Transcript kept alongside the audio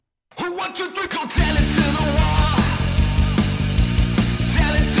1, 2, 3, go tell it to the wall.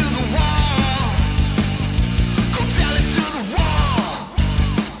 Tell it to the wall. Go tell it to the wall.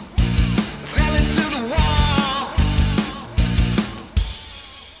 Tell it to the wall.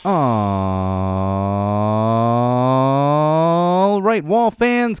 All right, wall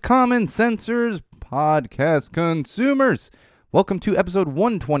fans, common sensors, podcast consumers. Welcome to episode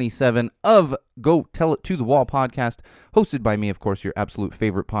 127 of Go Tell It to the Wall podcast, hosted by me, of course, your absolute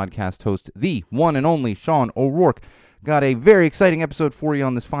favorite podcast host, the one and only Sean O'Rourke. Got a very exciting episode for you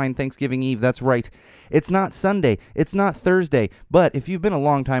on this fine Thanksgiving Eve. That's right. It's not Sunday. It's not Thursday. But if you've been a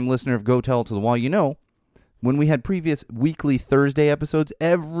long-time listener of Go Tell It to the Wall, you know when we had previous weekly Thursday episodes,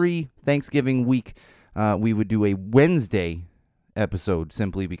 every Thanksgiving week we would do a Wednesday episode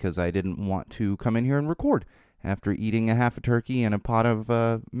simply because I didn't want to come in here and record after eating a half a turkey and a pot of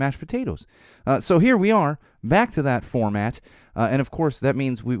mashed potatoes. So here we are, back to that format. And of course, that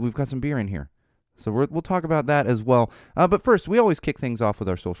means we've got some beer in here. So we'll talk about that as well. But first, we always kick things off with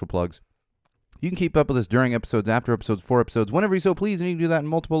our social plugs. You can keep up with us during episodes, after episodes, for episodes, whenever you so please, and you can do that in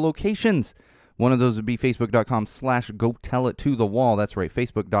multiple locations. One of those would be facebook.com/GoTellItToTheWall. That's right,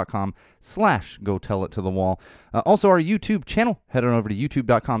 facebook.com/GoTellItToTheWall. Also, our YouTube channel. Head on over to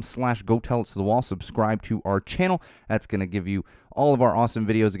youtube.com/GoTellItToTheWall. Subscribe to our channel. That's going to give you all of our awesome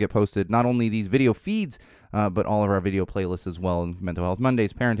videos that get posted. Not only these video feeds, but all of our video playlists as well. Mental Health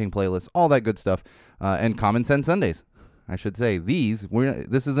Mondays, parenting playlists, all that good stuff. And Common Sense Sundays. I should say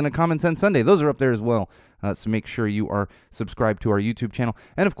this isn't a Common Sense Sunday. Those are up there as well. So make sure you are subscribed to our YouTube channel.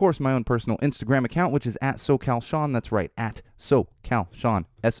 And, of course, my own personal Instagram account, which is at SoCalSean. That's right, at SoCalSean,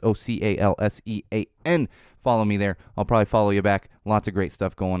 SoCalSean. Follow me there. I'll probably follow you back. Lots of great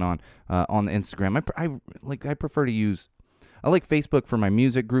stuff going on the Instagram. I prefer to use... I like Facebook for my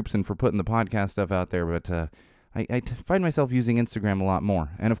music groups and for putting the podcast stuff out there, but I find myself using Instagram a lot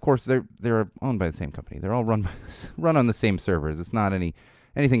more. And, of course, they're owned by the same company. They're all run on the same servers. It's not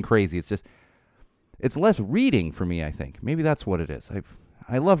anything crazy. It's just... It's less reading for me, I think. Maybe that's what it is.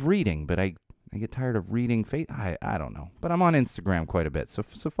 I love reading, but I get tired of reading. I don't know. But I'm on Instagram quite a bit, so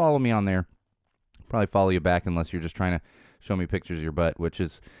follow me on there. Probably follow you back unless you're just trying to show me pictures of your butt, which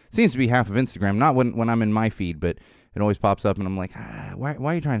seems to be half of Instagram. Not when I'm in my feed, but it always pops up, and I'm like, why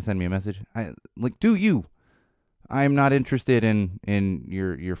are you trying to send me a message? Do you? I'm not interested in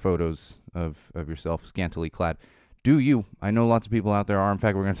your photos of yourself scantily clad. Do you? I know lots of people out there are. In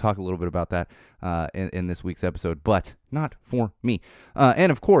fact, we're going to talk a little bit about that in this week's episode, but not for me.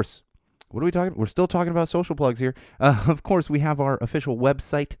 And, of course, what are we talking? We're still talking about social plugs here. Of course, we have our official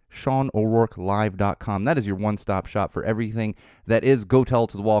website, SeanO'RourkeLive.com. That is your one-stop shop for everything that is Go Tell It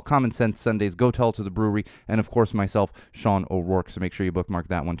to the Wall, Common Sense Sundays, Go Tell It to the Brewery, and, of course, myself, Sean O'Rourke. So make sure you bookmark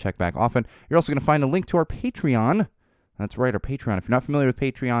that one. Check back often. You're also going to find a link to our Patreon. That's right, our Patreon. If you're not familiar with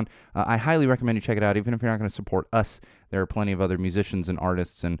Patreon, I highly recommend you check it out, even if you're not going to support us. There are plenty of other musicians and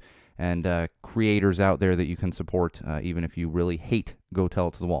artists and creators out there that you can support, even if you really hate Go Tell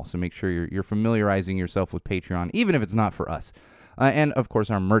It to the Wall. So make sure you're familiarizing yourself with Patreon, even if it's not for us. And, of course,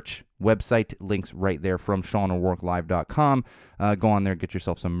 our merch website, links right there from SeanO'RourkeLive.com. Go on there, get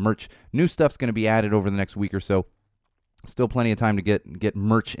yourself some merch. New stuff's going to be added over the next week or so. Still plenty of time to get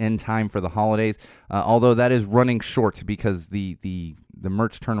merch in time for the holidays, although that is running short because the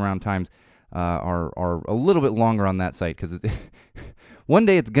merch turnaround times are a little bit longer on that site because one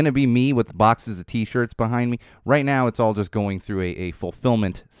day it's going to be me with boxes of T-shirts behind me. Right now it's all just going through a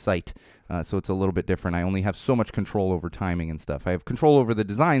fulfillment site, so it's a little bit different. I only have so much control over timing and stuff. I have control over the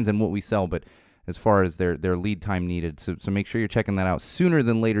designs and what we sell, but as far as their lead time needed. So make sure you're checking that out sooner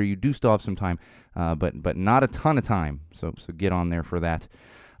than later. You do still have some time, but not a ton of time. So get on there for that.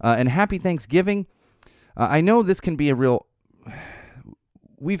 And happy Thanksgiving. I know this can be a real...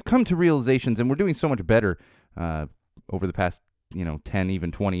 We've come to realizations, and we're doing so much better over the past 10,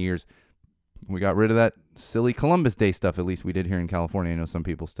 even 20 years. We got rid of that silly Columbus Day stuff, at least we did here in California. I know some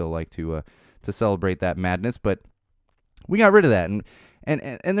people still like to celebrate that madness, but we got rid of that.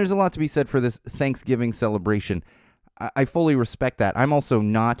 And there's a lot to be said for this Thanksgiving celebration. I fully respect that. I'm also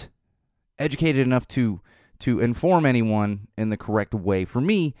not educated enough to inform anyone in the correct way. For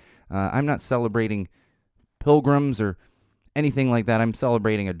me, I'm not celebrating pilgrims or anything like that. I'm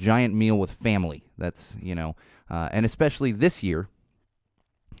celebrating a giant meal with family. That's, and especially this year,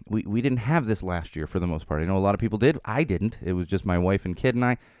 we didn't have this last year for the most part. I know a lot of people did. I didn't. It was just my wife and kid, and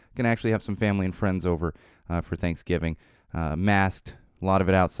I can actually have some family and friends over for Thanksgiving, masked. A lot of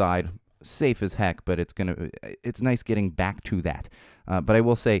it outside, safe as heck, but it's nice getting back to that. But I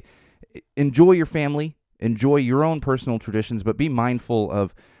will say, enjoy your family, enjoy your own personal traditions, but be mindful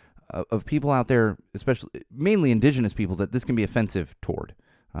of people out there, especially mainly indigenous people, that this can be offensive toward.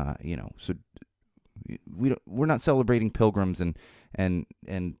 So we're not celebrating pilgrims and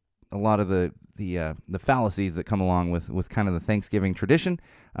a lot of the fallacies that come along with kind of the Thanksgiving tradition.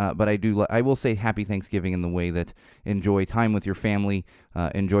 But I will say happy Thanksgiving in the way that enjoy time with your family,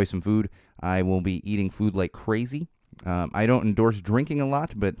 enjoy some food. I will be eating food like crazy. I don't endorse drinking a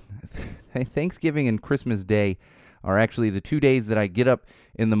lot, but Thanksgiving and Christmas Day are actually the 2 days that I get up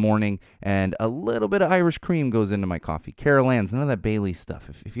in the morning and a little bit of Irish cream goes into my coffee. Carol Ann's, none of that Bailey's stuff.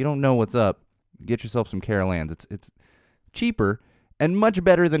 If you don't know what's up, get yourself some Carol Ann's. It's cheaper and much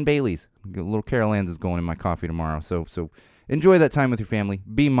better than Bailey's. A little Carol Ann's is going in my coffee tomorrow. So enjoy that time with your family.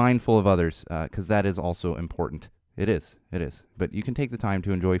 Be mindful of others, because that is also important. It is. But you can take the time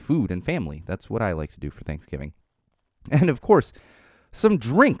to enjoy food and family. That's what I like to do for Thanksgiving. And, of course, some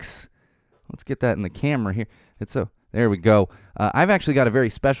drinks. Let's get that in the camera here. There we go. I've actually got a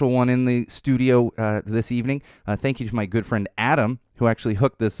very special one in the studio this evening. Thank you to my good friend Adam, who actually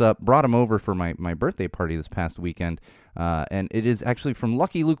hooked this up, brought him over for my birthday party this past weekend. And it is actually from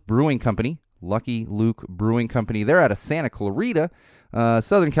Lucky Luke Brewing Company. Lucky Luke Brewing Company. They're out of Santa Clarita,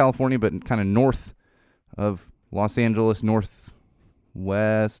 Southern California, but kind of north of Los Angeles,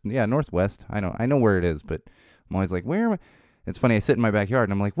 northwest. Yeah, northwest. I know where it is, but I'm always like, where am I? It's funny, I sit in my backyard,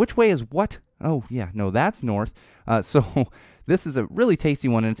 and I'm like, which way is what? Oh, yeah, no, that's north. So this is a really tasty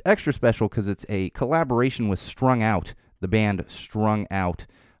one, and it's extra special because it's a collaboration with Strung Out, the band Strung Out.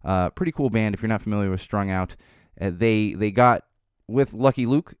 Pretty cool band if you're not familiar with Strung Out. They got with Lucky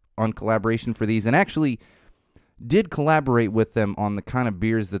Luke on collaboration for these, and actually did collaborate with them on the kind of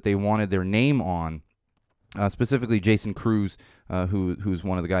beers that they wanted their name on. Specifically Jason Cruz, who's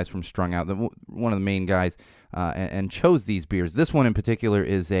one of the guys from Strung Out, one of the main guys, and chose these beers. This one in particular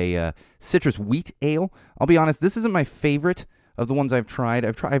is a citrus wheat ale. I'll be honest, this isn't my favorite of the ones I've tried.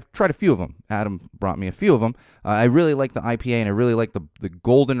 I've tried a few of them. Adam brought me a few of them. I really like the IPA, and I really like the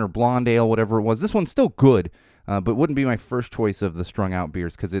golden or blonde ale, whatever it was. This one's still good, but wouldn't be my first choice of the Strung Out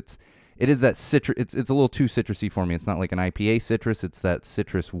beers because it is that citrus. It's a little too citrusy for me. It's not like an IPA citrus. It's that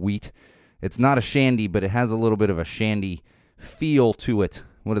citrus wheat. It's not a shandy, but it has a little bit of a shandy feel to it.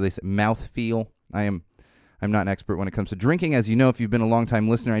 What do they say? Mouth feel. I'm not an expert when it comes to drinking. As you know, if you've been a long-time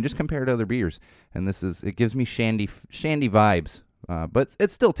listener, I just compared other beers, and it gives me shandy vibes. But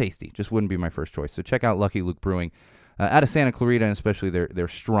it's still tasty. Just wouldn't be my first choice. So check out Lucky Luke Brewing out of Santa Clarita, and especially their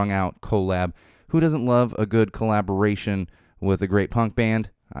Strung Out collab. Who doesn't love a good collaboration with a great punk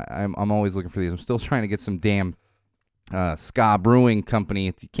band? I'm always looking for these. I'm still trying to get some damn ska brewing company.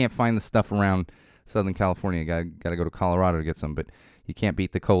 If you can't find the stuff around Southern California, you gotta go to Colorado to get some, but you can't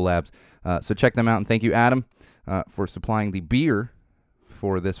beat the collabs. So check them out, and thank you, Adam, for supplying the beer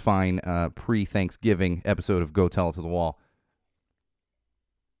for this fine pre-Thanksgiving episode of Go Tell It to the Wall.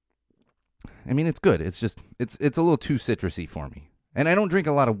 I mean, it's good. It's just it's a little too citrusy for me, and I don't drink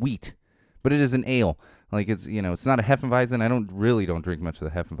a lot of wheat, but it is an ale. Like it's not a Hefeweizen. I don't drink much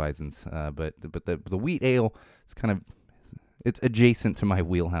of the Hefeweizens, but the wheat ale is it's adjacent to my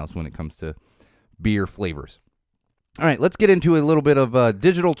wheelhouse when it comes to beer flavors. All right, let's get into a little bit of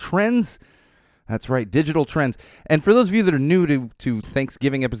digital trends. That's right, digital trends. And for those of you that are new to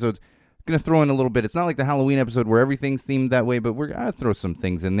Thanksgiving episodes, I'm going to throw in a little bit. It's not like the Halloween episode where everything's themed that way, but we're going to throw some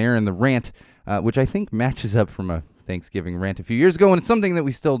things in there. And the rant, which I think matches up from a Thanksgiving rant a few years ago, and it's something that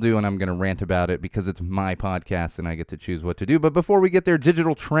we still do, and I'm going to rant about it because it's my podcast and I get to choose what to do. But before we get there,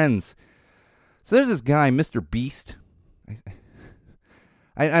 digital trends. So there's this guy, Mr. Beast.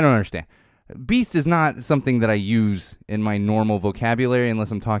 I don't understand. Beast is not something that I use in my normal vocabulary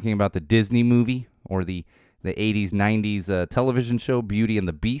unless I'm talking about the Disney movie or the 80s, 90s television show, Beauty and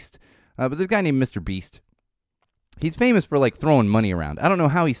the Beast. But there's a guy named Mr. Beast. He's famous for throwing money around. I don't know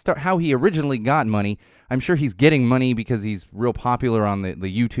how he originally got money. I'm sure he's getting money because he's real popular on the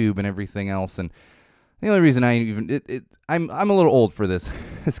YouTube and everything else. And the only reason I'm a little old for this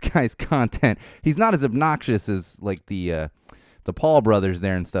guy's content. He's not as obnoxious as the Paul brothers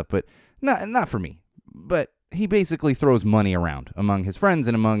there and stuff, but not for me. But he basically throws money around among his friends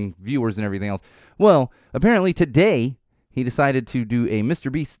and among viewers and everything else. Well, apparently today he decided to do a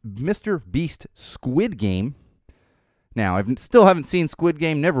Mr. Beast Squid Game. Now, I still haven't seen Squid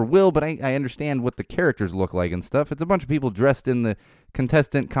Game, never will, but I understand what the characters look like and stuff. It's a bunch of people dressed in the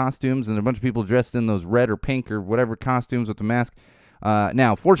contestant costumes and a bunch of people dressed in those red or pink or whatever costumes with the mask.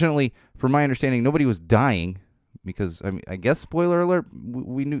 Now, fortunately, from my understanding, nobody was dying because, I guess, spoiler alert,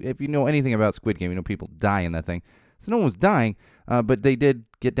 we knew, if you know anything about Squid Game, you know people die in that thing. So no one was dying, but they did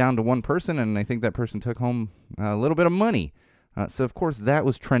get down to one person, and I think that person took home a little bit of money. So, of course, that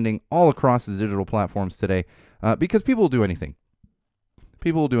was trending all across the digital platforms today because people will do anything.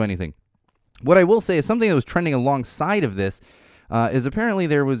 People will do anything. What I will say is something that was trending alongside of this is apparently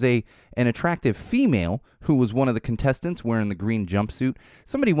there was an attractive female who was one of the contestants wearing the green jumpsuit.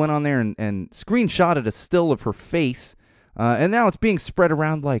 Somebody went on there and screenshotted a still of her face, and now it's being spread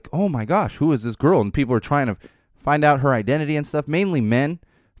around like, oh my gosh, who is this girl? And people are trying to find out her identity and stuff, mainly men,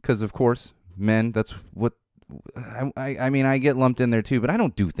 because of course, men, that's what, I mean, I get lumped in there too, but I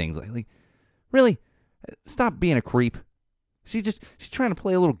don't do things like really, stop being a creep. She's trying to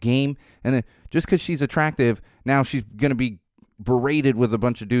play a little game, and then just because she's attractive, now she's going to be berated with a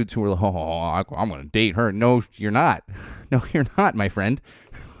bunch of dudes who are like, I'm going to date her. No, you're not. No, you're not, my friend.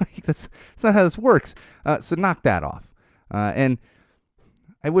 That's not how this works. So knock that off. And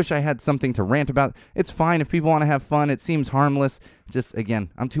I wish I had something to rant about. It's fine if people want to have fun. It seems harmless. Just,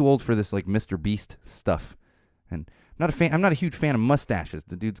 again, I'm too old for this, like, Mr. Beast stuff. And I'm not a huge fan of mustaches.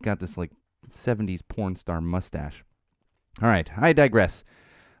 The dude's got this, like, 70s porn star mustache. All right, I digress.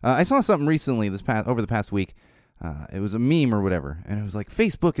 I saw something recently over the past week. It was a meme or whatever, and it was like,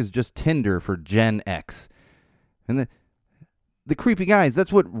 Facebook is just Tinder for Gen X. And the creepy guys,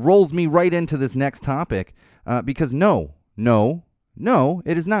 that's what rolls me right into this next topic, because no,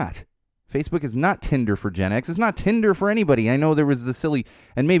 it is not. Facebook is not Tinder for Gen X. It's not Tinder for anybody. I know there was the silly,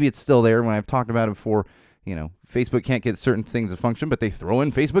 and maybe it's still there when I've talked about it before, Facebook can't get certain things to function, but they throw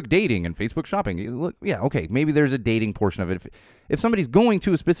in Facebook dating and Facebook shopping. Look, yeah, okay, maybe there's a dating portion of it. If somebody's going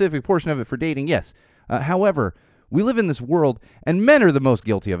to a specific portion of it for dating, yes. However, we live in this world, and men are the most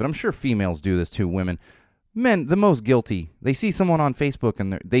guilty of it. I'm sure females do this too, women. Men, the most guilty. They see someone on Facebook,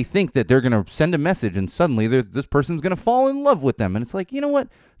 and they think that they're going to send a message, and suddenly this person's going to fall in love with them. And it's like, you know what?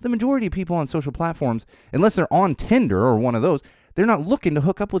 The majority of people on social platforms, unless they're on Tinder or one of those, they're not looking to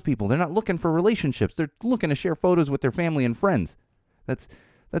hook up with people. They're not looking for relationships. They're looking to share photos with their family and friends. That's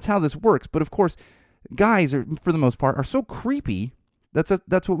how this works. But of course, guys are, for the most part, are so creepy. That's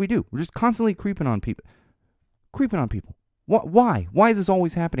what we do. We're just constantly creeping on people. Why? Why is this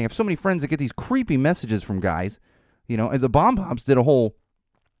always happening? I have so many friends that get these creepy messages from guys. And the Bomb Pops did a whole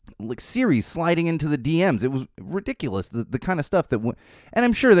series sliding into the DMs. It was ridiculous. The kind of stuff that, and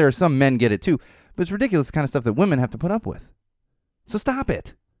I'm sure there are some men get it too, but it's ridiculous the kind of stuff that women have to put up with. So stop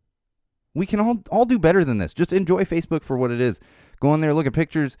it. We can all do better than this. Just enjoy Facebook for what it is. Go on there, look at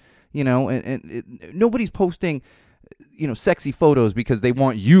pictures, and nobody's posting, sexy photos because they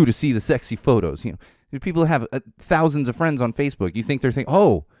want you to see the sexy photos. People have thousands of friends on Facebook. You think they're thinking,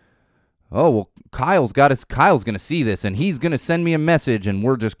 oh, well, Kyle's going to see this, and he's going to send me a message, and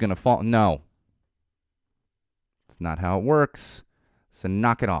we're just going to fall. No. It's not how it works. So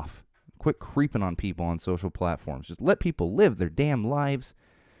knock it off. Quit creeping on people on social platforms. Just let people live their damn lives.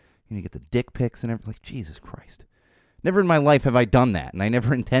 You get the dick pics and everything. Like, Jesus Christ. Never in my life have I done that, and I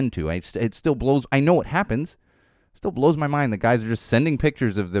never intend to. It still blows. I know it happens. It still blows my mind that guys are just sending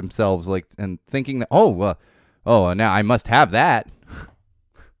pictures of themselves, and thinking that, now I must have that.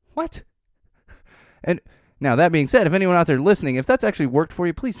 What? And now, that being said, if anyone out there listening, if that's actually worked for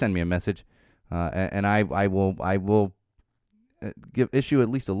you, please send me a message, and I will issue at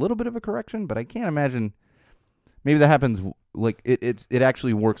least a little bit of a correction. But I can't imagine. Maybe that happens. Like it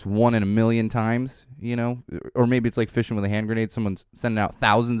actually works 1 in a million times, or maybe it's like fishing with a hand grenade. Someone's sending out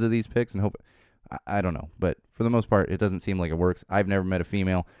thousands of these pics and hope. I don't know, but for the most part, it doesn't seem like it works. I've never met a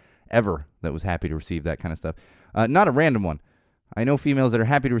female ever that was happy to receive that kind of stuff. Not a random one. I know females that are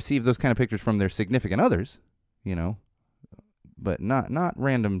happy to receive those kind of pictures from their significant others, but not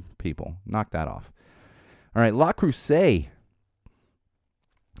random people. Knock that off. All right, La Crusade.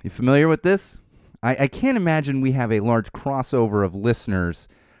 You familiar with this? I can't imagine we have a large crossover of listeners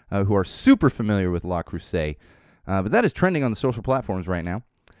who are super familiar with La Crusade, but that is trending on the social platforms right now.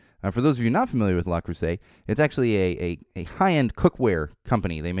 For those of you not familiar with La Crusade, it's actually a high-end cookware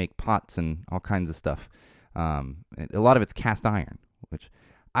company. They make pots and all kinds of stuff. A lot of it's cast iron, which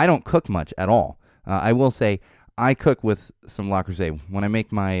I don't cook much at all. I will say I cook with some La Crusade. When I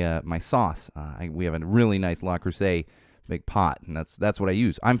make my sauce, we have a really nice La Crusade big pot, and that's what I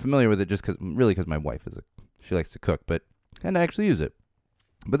use. I'm familiar with it just because my wife she likes to cook, and I actually use it.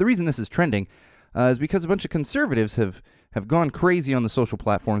 But the reason this is trending is because a bunch of conservatives have gone crazy on the social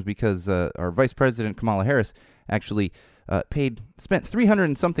platforms because our Vice President Kamala Harris actually spent $300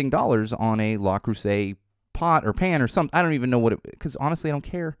 and something on a La Crusade pot or pan or something. I don't even know what because honestly I don't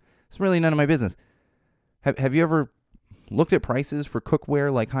care. It's really none of my business. Have you ever looked at prices for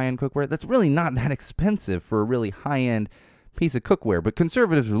cookware, like high-end cookware? That's really not that expensive for a really high-end piece of cookware. But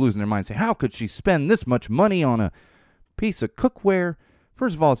conservatives are losing their minds saying, how could she spend this much money on a piece of cookware?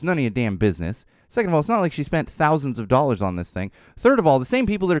 First of all, it's none of your damn business. Second of all, it's not like she spent thousands of dollars on this thing. Third of all, the same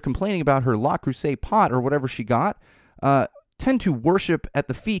people that are complaining about her La Crusade pot or whatever she got tend to worship at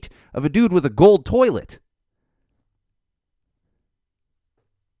the feet of a dude with a gold toilet.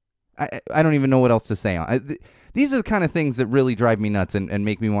 I don't even know what else to say. These are the kind of things that really drive me nuts and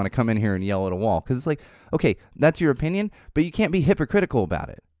make me want to come in here and yell at a wall. Because it's like, okay, that's your opinion, but you can't be hypocritical about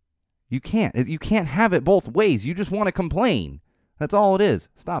it. You can't. You can't have it both ways. You just want to complain. That's all it is.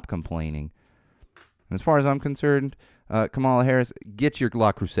 Stop complaining. And as far as I'm concerned, Kamala Harris, get your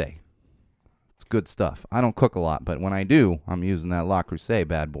Le Creuset. It's good stuff. I don't cook a lot, but when I do, I'm using that Le Creuset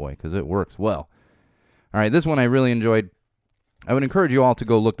bad boy because it works well. All right, this one I really enjoyed. I would encourage you all to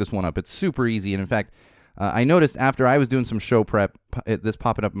go look this one up. It's super easy. And in fact, I noticed after I was doing some show prep, this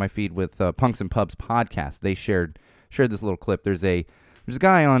popping up in my feed with Punks and Pubs podcast, they shared this little clip. There's a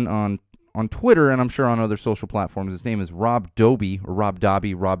guy on Twitter, and I'm sure on other social platforms. His name is Rob Dobie, or Rob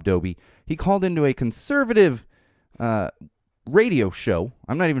Dobie. He called into a conservative radio show.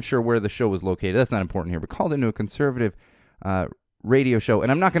 I'm not even sure where the show was located. That's not important here, but called into a conservative radio show,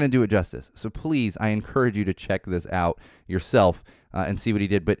 and I'm not going to do it justice. So please, I encourage you to check this out yourself and see what he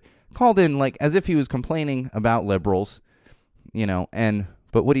did. But called in like as if he was complaining about liberals,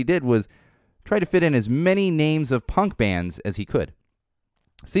 but what he did was try to fit in as many names of punk bands as he could.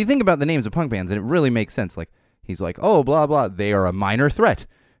 So you think about the names of punk bands, and it really makes sense. Like, he's like, oh, blah, blah, they are a minor threat,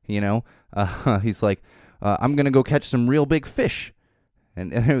 He's like, I'm going to go catch some real big fish.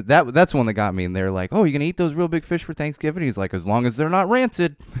 And that's one that got me. And they're like, oh, you're going to eat those real big fish for Thanksgiving? He's like, as long as they're not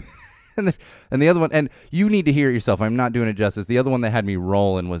rancid. and the other one, and you need to hear it yourself. I'm not doing it justice. The other one that had me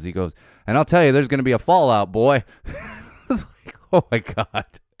rolling was he goes, and I'll tell you, there's going to be a fallout, boy. I was like, oh, my God.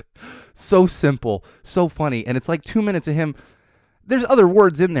 So simple, so funny. And it's like 2 minutes of him. There's other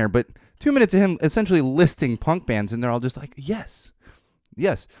words in there, but 2 minutes of him essentially listing punk bands, and they're all just like, yes,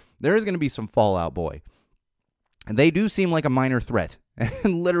 there is going to be some fallout, boy. And they do seem like a minor threat.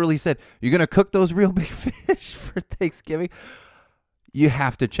 And literally said, you're going to cook those real big fish for Thanksgiving? You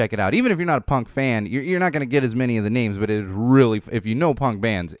have to check it out. Even if you're not a punk fan, you're not going to get as many of the names, but it's really, if you know punk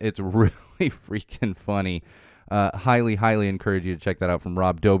bands, it's really freaking funny. Highly, highly encourage you to check that out from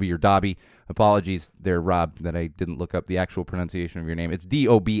Rob Dobie or Dobby. Apologies there, Rob, that I didn't look up the actual pronunciation of your name. It's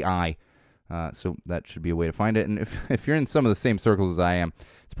D-O-B-I. So that should be a way to find it. And if you're in some of the same circles as I am,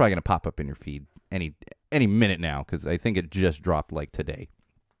 it's probably going to pop up in your feed any minute now, because I think it just dropped like today.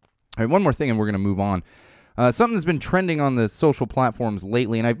 All right, one more thing, and we're going to move on. Something that's been trending on the social platforms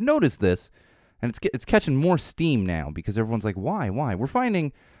lately, and I've noticed this, and it's catching more steam now because everyone's like, why? We're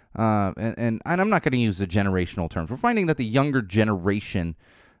finding, and I'm not going to use the generational terms. We're finding that the younger generation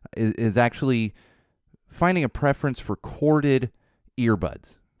is actually finding a preference for corded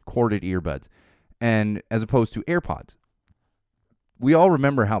earbuds, and as opposed to AirPods. We all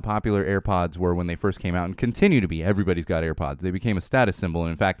remember how popular AirPods were when they first came out and continue to be. Everybody's got AirPods. They became a status symbol.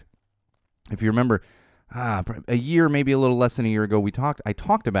 And in fact, if you remember, a year, maybe a little less than a year ago, I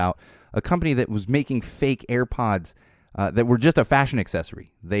talked about a company that was making fake AirPods that were just a fashion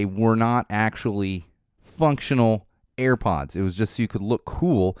accessory. They were not actually functional AirPods. It was just so you could look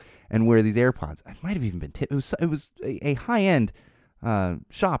cool and wear these AirPods. It might have even been it was a high-end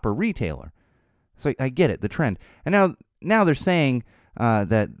shop or retailer. So I get it, the trend. And now they're saying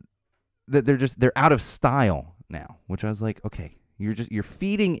that they're out of style now, which I was like, okay, you're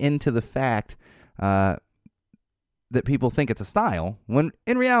feeding into the fact that people think it's a style when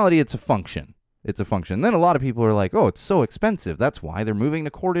in reality it's a function. It's a function. Then a lot of people are like, oh, it's so expensive. That's why they're moving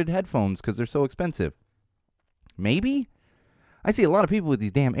to corded headphones, because they're so expensive. Maybe. I see a lot of people with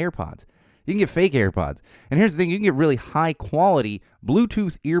these damn AirPods. You can get fake AirPods. And here's the thing, you can get really high quality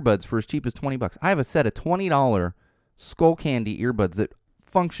Bluetooth earbuds for as cheap as $20. I have a set of $20 Skull Candy earbuds that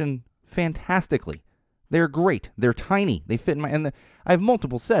function fantastically. They're great. They're tiny. They fit in my, I have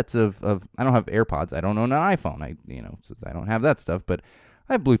multiple sets of I don't have AirPods. I don't own an iPhone. So I don't have that stuff, but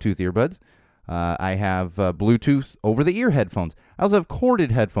I have Bluetooth earbuds. I have Bluetooth over-the-ear headphones. I also have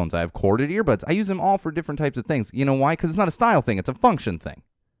corded headphones. I have corded earbuds. I use them all for different types of things. You know why? Because it's not a style thing. It's a function thing.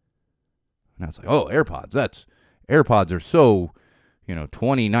 Now it's like, oh, AirPods are so,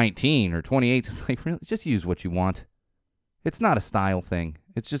 2019 or 2018. It's like, really, just use what you want. It's not a style thing.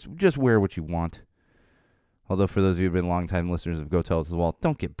 It's just wear what you want. Although for those of you who've been longtime listeners of Go Tell Us as well,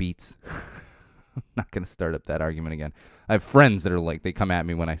 don't get Beats. I'm not going to start up that argument again. I have friends that are like, they come at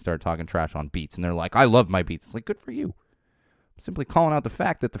me when I start talking trash on Beats, and they're like, I love my Beats. It's like, good for you. I'm simply calling out the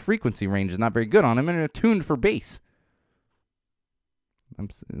fact that the frequency range is not very good on them, and they're tuned for bass.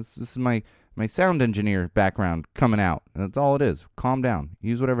 This is my sound engineer background coming out. That's all it is. Calm down.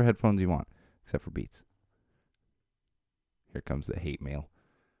 Use whatever headphones you want, except for Beats. Here comes the hate mail.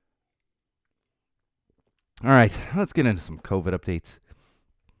 All right, let's get into some COVID updates.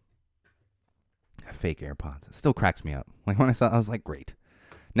 Fake AirPods. It still cracks me up. Like when I saw it, I was like, great.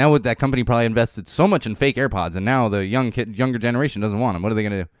 Now with that company probably invested so much in fake AirPods, and now the younger generation doesn't want them. What are they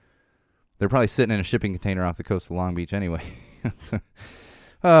going to do? They're probably sitting in a shipping container off the coast of Long Beach anyway.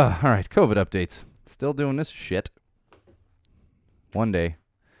 All right, COVID updates. Still doing this shit. One day,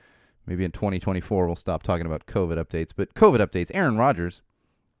 maybe in 2024, we'll stop talking about COVID updates. But COVID updates, Aaron Rodgers,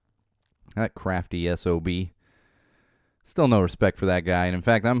 that crafty SOB, still no respect for that guy. And in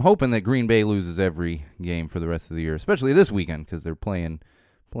fact, I'm hoping that Green Bay loses every game for the rest of the year, especially this weekend because they're playing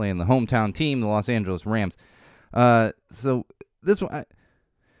the hometown team, the Los Angeles Rams. So this one,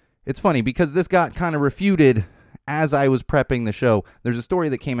 it's funny because this got kind of refuted as I was prepping the show. There's a story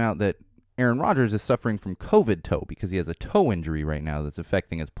that came out that Aaron Rodgers is suffering from COVID toe because he has a toe injury right now that's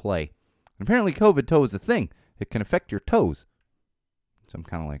affecting his play. And apparently COVID toe is a thing. It can affect your toes. So I'm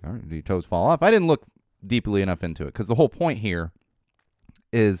kind of like, all right, do your toes fall off? I didn't look deeply enough into it because the whole point here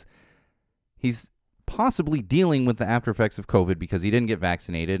is he's possibly dealing with the after effects of COVID because he didn't get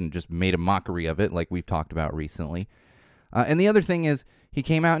vaccinated and just made a mockery of it like we've talked about recently. And the other thing is he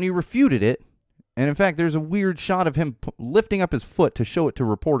came out and he refuted it. And in fact, there's a weird shot of him lifting up his foot to show it to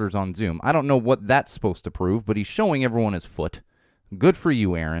reporters on Zoom. I don't know what that's supposed to prove, but he's showing everyone his foot. Good for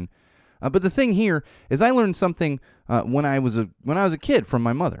you, Aaron. But the thing here is I learned something when I was a kid from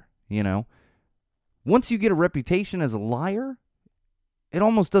my mother, you know. Once you get a reputation as a liar, it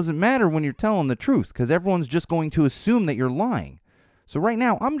almost doesn't matter when you're telling the truth because everyone's just going to assume that you're lying. So right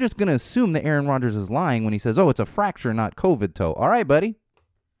now, I'm just going to assume that Aaron Rodgers is lying when he says, oh, it's a fracture, not COVID toe. All right, buddy.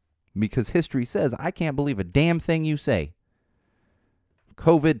 Because history says I can't believe a damn thing you say.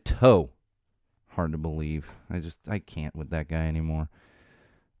 COVID toe. Hard to believe. I can't with that guy anymore.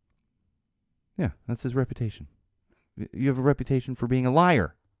 Yeah, that's his reputation. You have a reputation for being a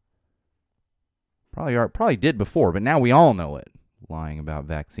liar. Probably did before, but now we all know it. Lying about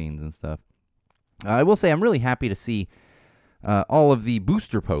vaccines and stuff. I will say I'm really happy to see all of the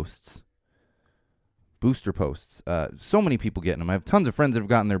booster posts. So many people getting them. I have tons of friends that have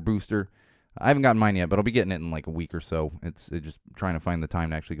gotten their booster. I haven't gotten mine yet, but I'll be getting it in like a week or so. It's just trying to find the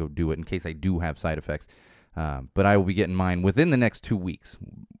time to actually go do it in case I do have side effects. But I will be getting mine within the next 2 weeks.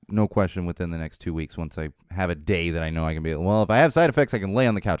 No question, within the next 2 weeks once I have a day that I know I can be, well, if I have side effects, I can lay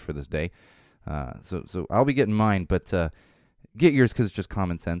on the couch for this day. So I'll be getting mine, but get yours because it's just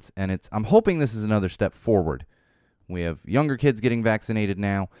common sense. And I'm hoping this is another step forward. We have younger kids getting vaccinated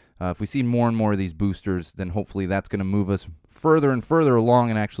now. If we see more and more of these boosters, then hopefully that's going to move us further and further along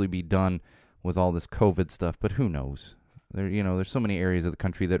and actually be done with all this COVID stuff. But who knows? There's so many areas of the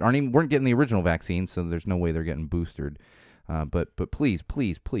country that weren't getting the original vaccine, so there's no way they're getting boosted. But please,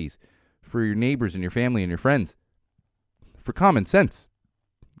 please, please, for your neighbors and your family and your friends, for common sense,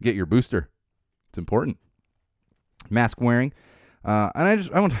 get your booster. It's important. Mask wearing, and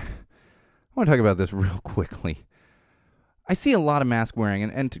I want to talk about this real quickly. I see a lot of mask wearing,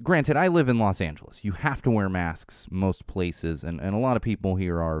 and granted, I live in Los Angeles. You have to wear masks most places, and a lot of people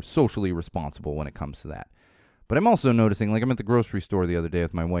here are socially responsible when it comes to that. But I'm also noticing, like I'm at the grocery store the other day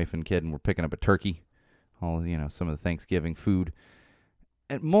with my wife and kid, and we're picking up a turkey, some of the Thanksgiving food,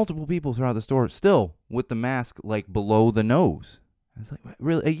 and multiple people throughout the store still with the mask like below the nose. It's like,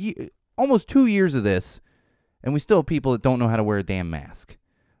 really, almost 2 years of this, and we still have people that don't know how to wear a damn mask.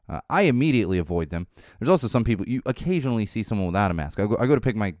 I immediately avoid them. There's also some people, you occasionally see someone without a mask. I go to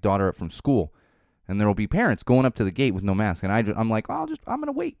pick my daughter up from school, and there will be parents going up to the gate with no mask, and I'm like, I'm going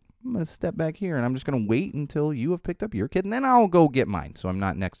to wait. I'm going to step back here, and I'm just going to wait until you have picked up your kid, and then I'll go get mine, so I'm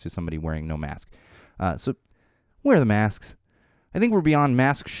not next to somebody wearing no mask. So wear the masks. I think we're beyond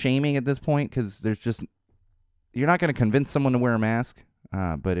mask shaming at this point, because you're not going to convince someone to wear a mask.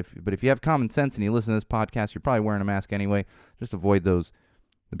 But if you have common sense and you listen to this podcast, you're probably wearing a mask anyway. Just avoid the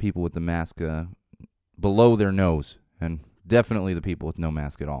people with the mask below their nose, and definitely the people with no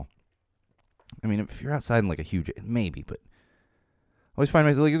mask at all. I mean, if you're outside in like a huge, maybe, but I always find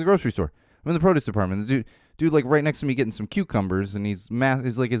myself like at the grocery store. I'm in the produce department. The dude like right next to me getting some cucumbers, and he's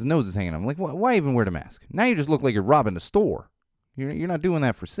like his nose is hanging out. I'm like, why even wear the mask? Now you just look like you're robbing the store. You're not doing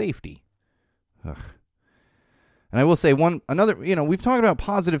that for safety. Ugh. And I will say we've talked about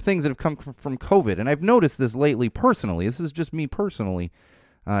positive things that have come from COVID, and I've noticed this lately personally. This is just me personally.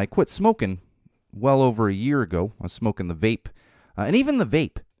 I quit smoking well over a year ago. I was smoking the vape. And even the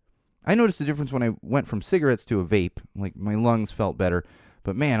vape, I noticed a difference when I went from cigarettes to a vape. Like, my lungs felt better.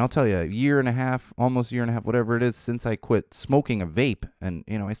 But, man, I'll tell you, almost a year and a half, whatever it is, since I quit smoking a vape, and,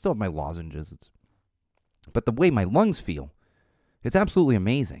 I still have my lozenges. But the way my lungs feel, it's absolutely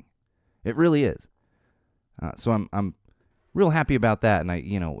amazing. It really is. So I'm real happy about that, and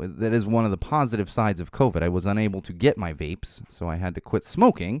that is one of the positive sides of COVID. I was unable to get my vapes, so I had to quit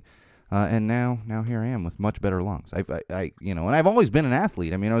smoking, and now here I am with much better lungs. And I've always been an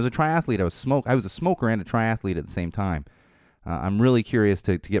athlete. I mean, I was a triathlete. I was a smoker and a triathlete at the same time. I'm really curious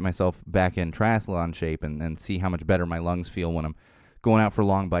to get myself back in triathlon shape and see how much better my lungs feel when I'm going out for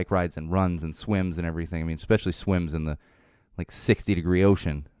long bike rides and runs and swims and everything. I mean, especially swims in the 60-degree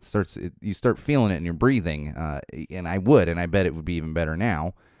ocean. You start feeling it in your breathing, and I bet it would be even better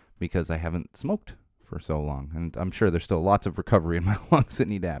now because I haven't smoked for so long. And I'm sure there's still lots of recovery in my lungs that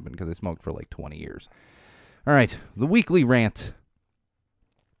need to happen because I smoked for 20 years. All right, the weekly rant.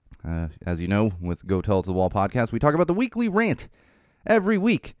 As you know, with Go Tell It to the Wall podcast, we talk about the weekly rant every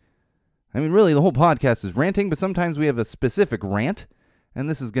week. I mean, really, the whole podcast is ranting, but sometimes we have a specific rant, and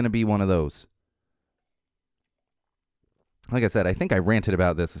this is going to be one of those. Like I said, I think I ranted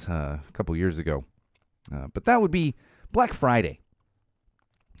about this a couple years ago, but that would be Black Friday.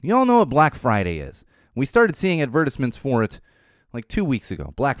 You all know what Black Friday is. We started seeing advertisements for it 2 weeks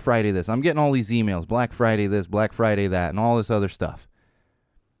ago. Black Friday this. I'm getting all these emails. Black Friday this, Black Friday that, and all this other stuff.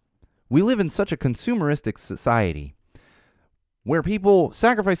 We live in such a consumeristic society where people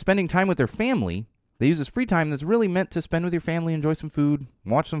sacrifice spending time with their family. They use this free time that's really meant to spend with your family, enjoy some food,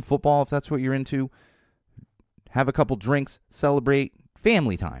 watch some football if that's what you're into, have a couple drinks, celebrate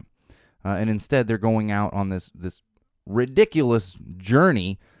family time. And instead they're going out on this ridiculous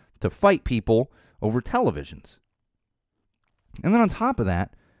journey to fight people over televisions. And then on top of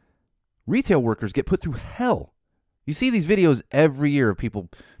that, retail workers get put through hell. You see these videos every year of people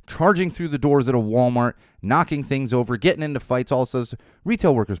charging through the doors at a Walmart, knocking things over, getting into fights, also.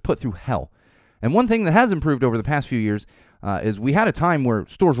 Retail workers put through hell. And one thing that has improved over the past few years is we had a time where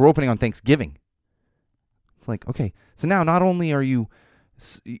stores were opening on Thanksgiving. It's like, okay, so now not only are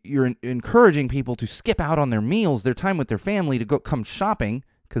you're encouraging people to skip out on their meals, their time with their family, to go come shopping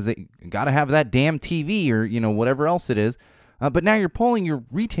because they got to have that damn TV or whatever else it is. But now you're pulling your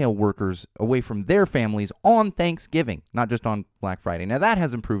retail workers away from their families on Thanksgiving, not just on Black Friday. Now, that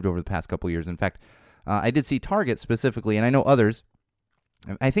has improved over the past couple of years. In fact, I did see Target specifically, and I know others.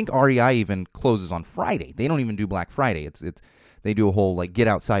 I think REI even closes on Friday. They don't even do Black Friday. They do a whole Get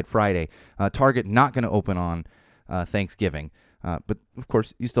Outside Friday. Target not going to open on Thanksgiving. But, of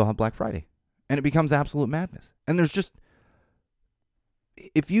course, you still have Black Friday. And it becomes absolute madness. And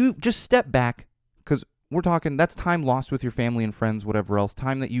if you just step back, because we're talking, that's time lost with your family and friends, whatever else,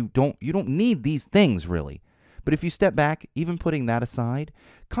 time that you don't need these things, really. But if you step back, even putting that aside,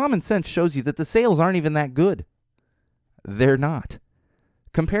 common sense shows you that the sales aren't even that good. They're not.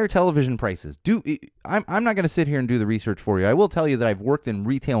 Compare television prices. I'm not going to sit here and do the research for you. I will tell you that I've worked in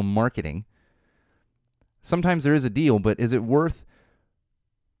retail marketing. Sometimes there is a deal, but is it worth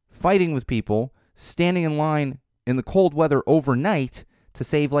fighting with people, standing in line in the cold weather overnight to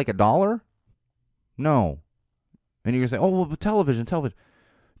save $1? No. And you're going to say, oh, well, but television.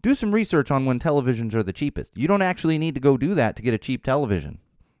 Do some research on when televisions are the cheapest. You don't actually need to go do that to get a cheap television.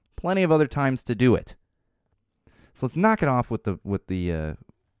 Plenty of other times to do it. So let's knock it off with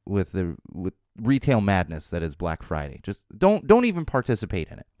retail madness that is Black Friday. Just don't even participate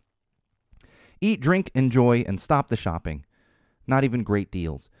in it. Eat, drink, enjoy, and stop the shopping. Not even great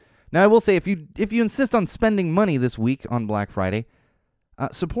deals. Now, I will say, if you insist on spending money this week on Black Friday,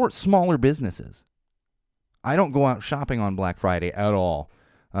 support smaller businesses. I don't go out shopping on Black Friday at all.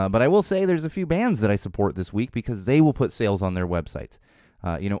 But I will say there's a few bands that I support this week because they will put sales on their websites.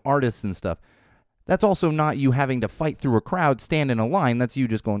 Artists and stuff. That's also not you having to fight through a crowd, stand in a line. That's you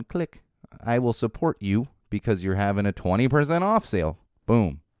just going, click. I will support you because you're having a 20% off sale.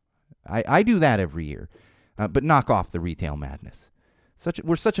 Boom. I do that every year. But knock off the retail madness.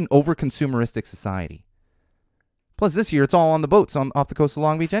 We're such an over-consumeristic society. Plus, this year, it's all on the boats off the coast of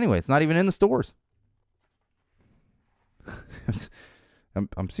Long Beach anyway. It's not even in the stores.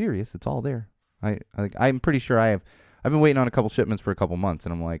 I'm serious. It's all there. I'm pretty sure I've been waiting on a couple shipments for a couple months,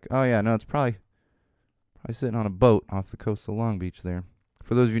 and I'm like, oh yeah, no, it's probably sitting on a boat off the coast of Long Beach there.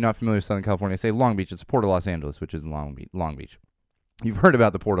 For those of you not familiar with Southern California, I say Long Beach. It's the Port of Los Angeles, which is Long Beach. You've heard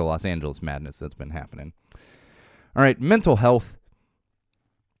about the Port of Los Angeles madness that's been happening. All right, mental health.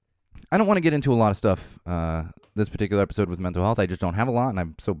 I don't want to get into a lot of stuff this particular episode with mental health. I just don't have a lot, and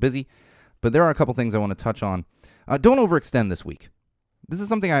I'm so busy. But there are a couple things I want to touch on. Don't overextend this week. This is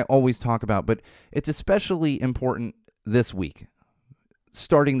something I always talk about, but it's especially important this week,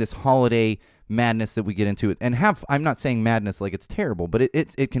 starting this holiday madness that we get into. And I'm not saying madness like it's terrible, but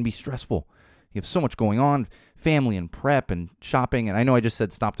it can be stressful. You have so much going on, family and prep and shopping. And I know I just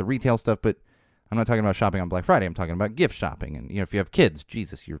said stop the retail stuff, but I'm not talking about shopping on Black Friday. I'm talking about gift shopping. And if you have kids,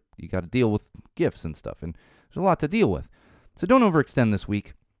 Jesus, you got to deal with gifts and stuff. And there's a lot to deal with. So don't overextend this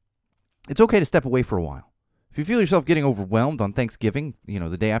week. It's okay to step away for a while. If you feel yourself getting overwhelmed on Thanksgiving,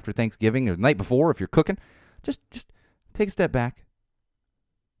 the day after Thanksgiving or the night before, if you're cooking, just take a step back.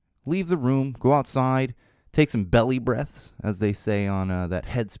 Leave the room, go outside, Take some belly breaths, as they say on that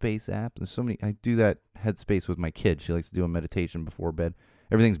Headspace app. There's so many. I do that Headspace with my kid. She likes to do a meditation before bed.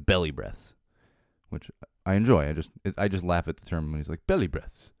 Everything's belly breaths, which I enjoy. I just laugh at the term when he's like belly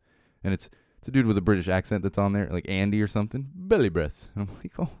breaths, and it's a dude with a British accent that's on there, like Andy or something. Belly breaths. And I'm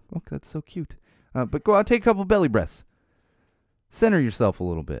like, oh, that's so cute. But go out, take a couple belly breaths. Center yourself a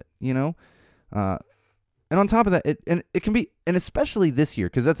little bit, you know. And on top of that, it can be, and especially this year,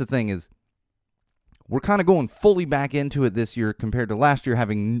 because that's the thing is, we're kind of going fully back into it this year compared to last year,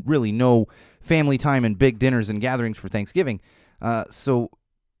 having really no family time and big dinners and gatherings for Thanksgiving. So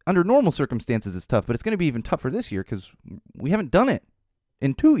under normal circumstances, it's tough, but it's going to be even tougher this year because we haven't done it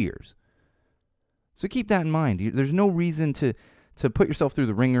in 2 years. So keep that in mind. There's no reason to put yourself through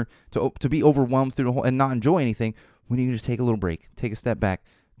the ringer, to be overwhelmed through the whole and not enjoy anything when you can just take a little break, take a step back,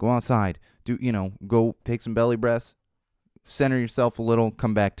 go outside, go take some belly breaths, center yourself a little,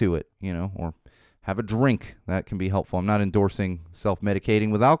 come back to it, or have a drink. That can be helpful. I'm not endorsing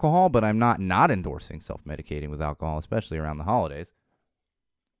self-medicating with alcohol, but I'm not endorsing self-medicating with alcohol, especially around the holidays.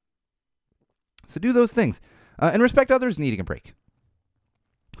 So do those things. And respect others needing a break.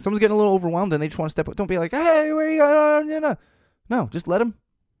 Someone's getting a little overwhelmed and they just want to step up. Don't be like, hey, where are you going? No, just let them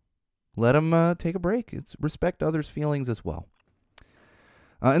take a break. It's respect others' feelings as well.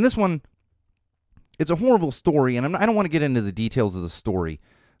 And this one, it's a horrible story, and I don't want to get into the details of the story.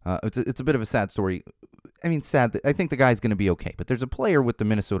 It's a bit of a sad story. I mean, sad. I think the guy's going to be okay. But there's a player with the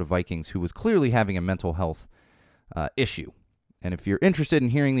Minnesota Vikings who was clearly having a mental health issue. And if you're interested in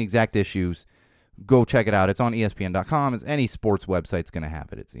hearing the exact issues, go check it out. It's on ESPN.com. It's any sports website's going to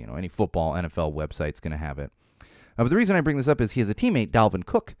have it. It's any football, NFL website's going to have it. But the reason I bring this up is he has a teammate, Dalvin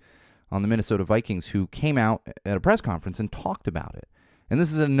Cook, on the Minnesota Vikings, who came out at a press conference and talked about it. And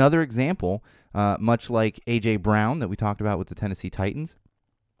this is another example, much like A.J. Brown that we talked about with the Tennessee Titans,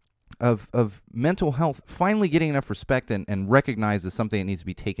 of mental health finally getting enough respect and recognized as something that needs to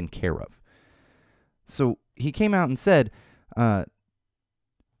be taken care of. So he came out and said to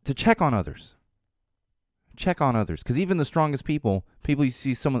check on others. Check on others. Because even the strongest people you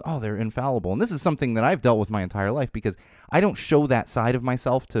see someone, they're infallible. And this is something that I've dealt with my entire life because I don't show that side of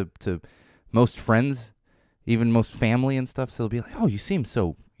myself to most friends, even most family and stuff. So they'll be like, oh, you seem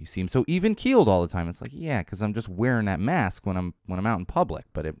so even keeled all the time. It's like, yeah, because I'm just wearing that mask when I'm out in public,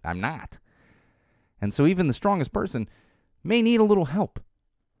 but I'm not. And so even the strongest person may need a little help.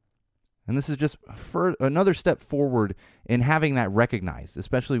 And this is just for another step forward in having that recognized,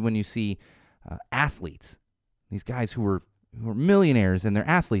 especially when you see athletes, these guys who are millionaires and they're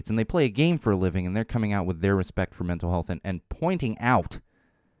athletes and they play a game for a living and they're coming out with their respect for mental health and pointing out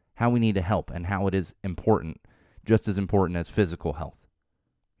how we need to help and how it is important, just as important as physical health.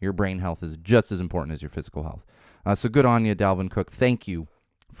 Your brain health is just as important as your physical health. So good on you, Dalvin Cook. Thank you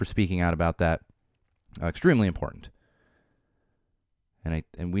for speaking out about that. Extremely important.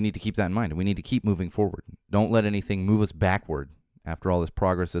 And we need to keep that in mind. And we need to keep moving forward. Don't let anything move us backward after all this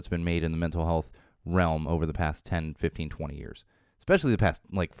progress that's been made in the mental health realm over the past 10, 15, 20 years. Especially the past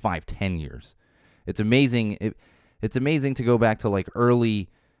 5, 10 years. It's amazing. It's amazing to go back to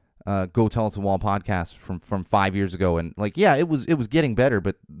early Go Tell It to Wall podcast from 5 years ago, and it was getting better,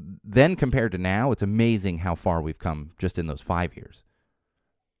 but then compared to now, it's amazing how far we've come just in those 5 years.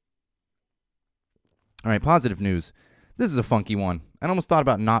 All right, positive news. This is a funky one. I almost thought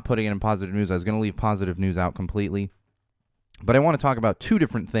about not putting it in positive news. I was going to leave positive news out completely, but I want to talk about two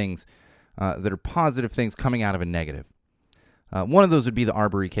different things that are positive things coming out of a negative. One of those would be the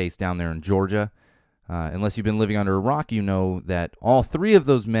Arbery case down there in Georgia. Unless you've been living under a rock, you know that all three of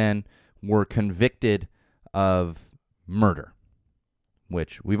those men were convicted of murder,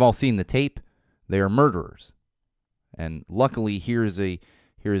 which we've all seen the tape. They are murderers. And luckily, here is a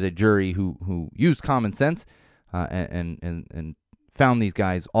jury who used common sense and found these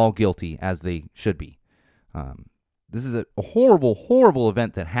guys all guilty as they should be. This is a horrible, horrible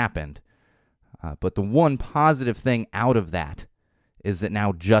event that happened. But the one positive thing out of that is that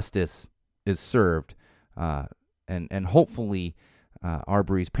now justice is served. And hopefully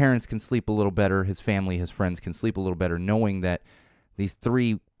Arbery's parents can sleep a little better, his family, his friends can sleep a little better, knowing that these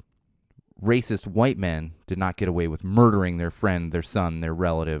three racist white men did not get away with murdering their friend, their son, their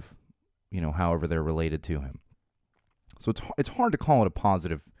relative, however they're related to him. So it's hard to call it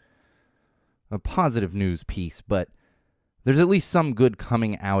a positive news piece, but there's at least some good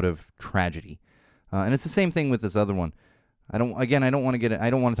coming out of tragedy. And it's the same thing with this other one. I don't want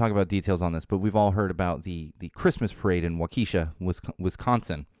to talk about details on this, but we've all heard about the Christmas parade in Waukesha,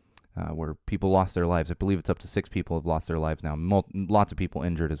 Wisconsin, where people lost their lives. I believe it's up to 6 people have lost their lives now. Lots of people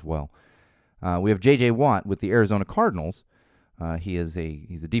injured as well. We have J.J. Watt with the Arizona Cardinals, He's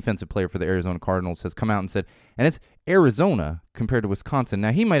a defensive player for the Arizona Cardinals, has come out and said, and it's Arizona compared to Wisconsin.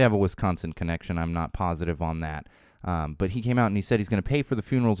 Now, he might have a Wisconsin connection. I'm not positive on that. But he came out and he said he's going to pay for the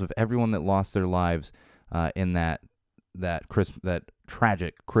funerals of everyone that lost their lives in that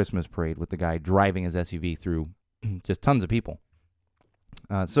tragic Christmas parade with the guy driving his SUV through just tons of people.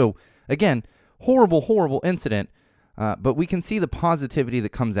 So, again, horrible incident. But we can see the positivity that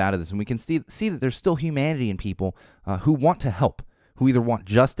comes out of this, and we can see that there's still humanity in people who want to help, who either want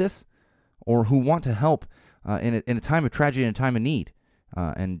justice or who want to help in a time of tragedy and a time of need.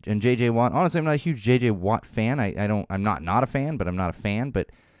 And J.J. Watt, honestly, I'm not a huge J.J. Watt fan. I'm not a fan, but I'm not a fan.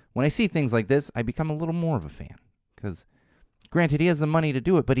 But when I see things like this, I become a little more of a fan. Because, granted, he has the money to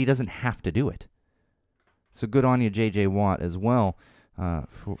do it, but he doesn't have to do it. So good on you, J.J. Watt, as well,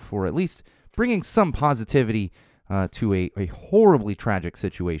 for at least bringing some positivity to a horribly tragic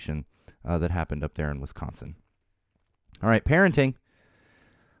situation that happened up there in Wisconsin. All right, parenting.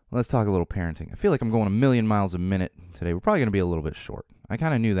 Let's talk a little parenting. I feel like I'm going a million miles a minute today. We're probably going to be a little bit short. I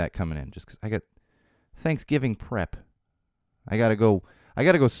kind of knew that coming in just because I got Thanksgiving prep. I got to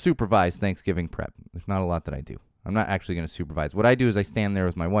go supervise Thanksgiving prep. There's not a lot that I do. I'm not actually going to supervise. What I do is I stand there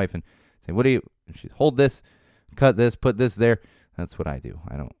with my wife and say, "What do you?" And she hold this, cut this, put this there. That's what I do.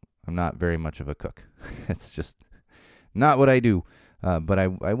 I'm not very much of a cook. It's just not what I do. But I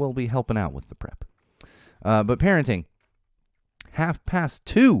will be helping out with the prep. But parenting.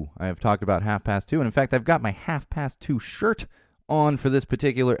 2:30. I have talked about 2:30, and in fact, I've got my 2:30 shirt on for this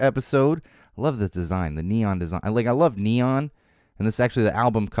particular episode. I love this design, the neon design. I love neon, and this is actually the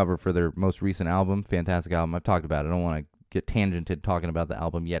album cover for their most recent album, fantastic album. I've talked about it. I don't want to get tangented talking about the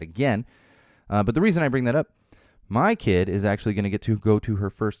album yet again, but the reason I bring that up, my kid is actually going to get to go to her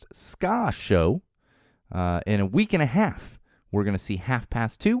first ska show in a week and a half. We're going to see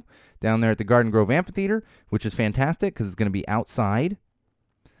 2:30 down there at the Garden Grove Amphitheater, which is fantastic because it's going to be outside.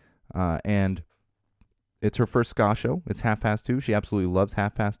 And it's her first ska show. It's 2:30. She absolutely loves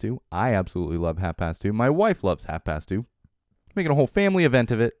 2:30. I absolutely love 2:30. My wife loves 2:30. Making a whole family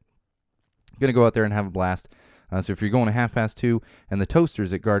event of it. Going to go out there and have a blast. So if you're going to 2:30 and the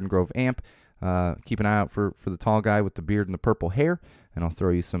Toasters at Garden Grove Amp, keep an eye out for the tall guy with the beard and the purple hair, and I'll throw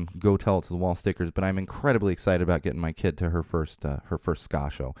you some Go Tell It to the Wall stickers. But I'm incredibly excited about getting my kid to her first ska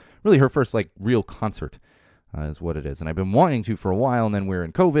show. Really, her first real concert is what it is. And I've been wanting to for a while, and then we were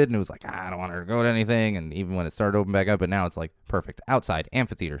in COVID, and it was like, I don't want her to go to anything. And even when it started to open back up, but now it's like perfect outside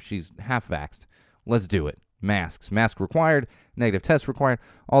amphitheater. She's half vaxxed. Let's do it. Mask required, negative test required,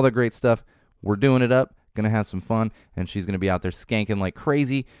 all that great stuff. We're doing it up. Going to have some fun, and she's going to be out there skanking like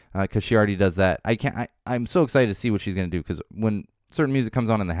crazy because she already does that. I'm so excited to see what she's going to do because when certain music comes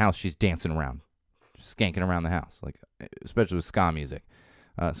on in the house, she's dancing around, skanking around the house, especially with ska music.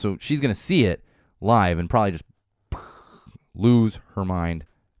 So she's going to see it live and probably just lose her mind.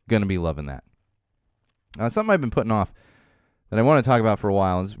 Going to be loving that. Something I've been putting off that I want to talk about for a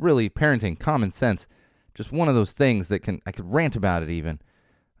while is really parenting, common sense. Just one of those things that I could rant about it even.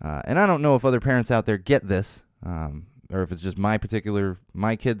 And I don't know if other parents out there get this, or if it's just my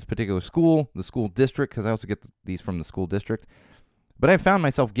kid's particular school, the school district, because I also get these from the school district. But I found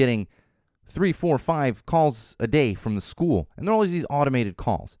myself getting 3, 4, 5 calls a day from the school, and they're always these automated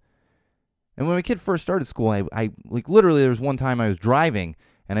calls. And when my kid first started school, I literally there was one time I was driving,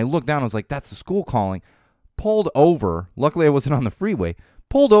 and I looked down, and I was like, that's the school calling. Pulled over. Luckily, I wasn't on the freeway.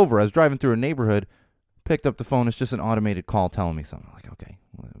 Pulled over. I was driving through a neighborhood, picked up the phone. It's just an automated call telling me something. I'm like, okay.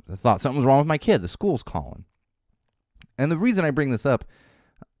 I thought something was wrong with my kid. The school's calling. And the reason I bring this up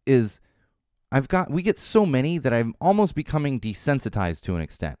is we get so many that I'm almost becoming desensitized to an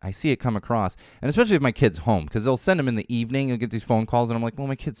extent. I see it come across, and especially if my kid's home, because they'll send them in the evening and get these phone calls, and I'm like, well,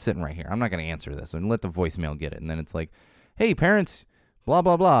 my kid's sitting right here. I'm not going to answer this, and let the voicemail get it. And then it's like, hey, parents, blah,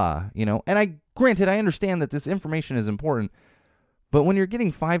 blah, blah, And granted, I understand that this information is important, but when you're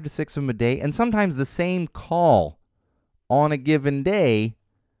getting 5 to 6 of them a day, and sometimes the same call on a given day,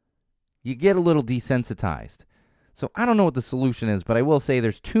 you get a little desensitized. So I don't know what the solution is, but I will say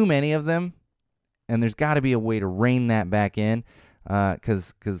there's too many of them, and there's got to be a way to rein that back in,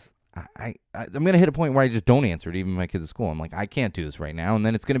 because I'm going to hit a point where I just don't answer it, even my kids at school. I'm like, I can't do this right now, and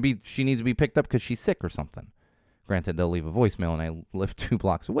then it's going to be she needs to be picked up because she's sick or something. Granted, they'll leave a voicemail, and I live 2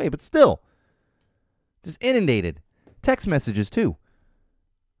 blocks away, but still, just inundated. Text messages, too.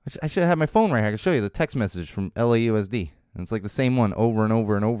 I should have my phone right here. I can show you the text message from LAUSD. And it's like the same one over and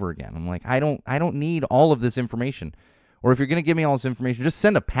over and over again. I'm like, I don't need all of this information. Or if you're going to give me all this information, just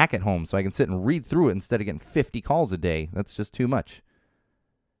send a packet home so I can sit and read through it instead of getting 50 calls a day. That's just too much.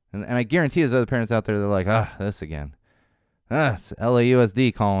 And I guarantee there's other parents out there that are like, this again. It's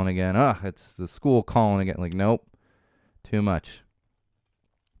LAUSD calling again. It's the school calling again. Like, nope. Too much.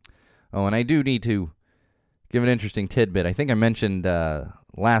 Oh, and I do need to give an interesting tidbit. I think I mentioned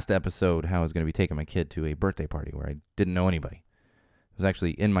last episode how I was going to be taking my kid to a birthday party where I didn't know anybody. It was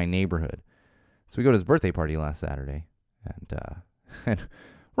actually in my neighborhood. So we go to his birthday party last Saturday and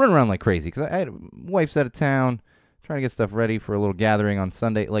run around like crazy because I had wife's out of town, trying to get stuff ready for a little gathering on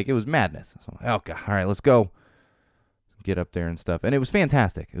Sunday. Like, it was madness. So I'm like, oh, God, all right, let's go. Get up there and stuff. And it was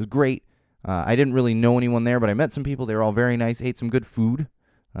fantastic. It was great. I didn't really know anyone there, but I met some people. They were all very nice. Ate some good food.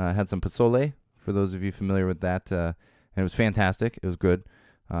 Had some pozole, for those of you familiar with that. And it was fantastic. It was good.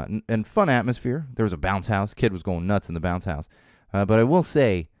 And fun atmosphere. There was a bounce house. Kid was going nuts in the bounce house. But I will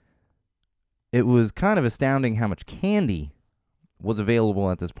say, it was kind of astounding how much candy was available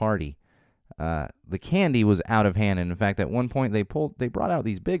at this party. The candy was out of hand, and in fact, at one point they brought out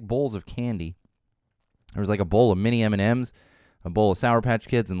these big bowls of candy. There was like a bowl of mini M&Ms, a bowl of Sour Patch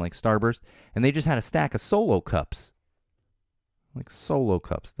Kids, and like Starburst, and they just had a stack of Solo cups, like Solo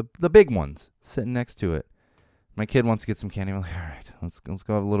cups, the big ones, sitting next to it. My kid wants to get some candy. I'm like, all right, let's go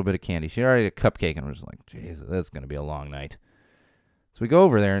have a little bit of candy. She already had a cupcake, and we're just like, Jesus, that's gonna be a long night. So we go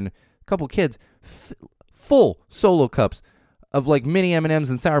over there, and a couple kids, full Solo cups of like mini M&Ms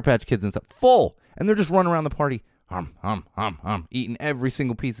and Sour Patch Kids and stuff, full, and they're just running around the party, eating every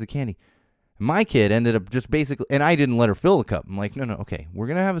single piece of the candy. My kid ended up just basically, and I didn't let her fill the cup. I'm like, no, okay, we're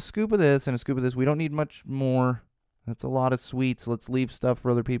gonna have a scoop of this and a scoop of this. We don't need much more. That's a lot of sweets. Let's leave stuff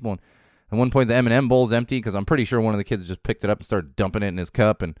for other people. And at one point, the M&M bowl's empty because I'm pretty sure one of the kids just picked it up and started dumping it in his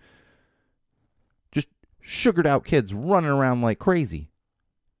cup, and just sugared out kids running around like crazy.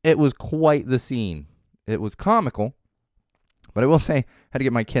 It was quite the scene. It was comical. But I will say, I had to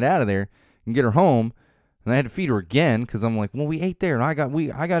get my kid out of there and get her home, and I had to feed her again because I'm like, well, we ate there, and I got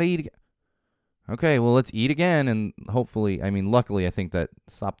to eat again. Okay, well, let's eat again, and hopefully, luckily, I think that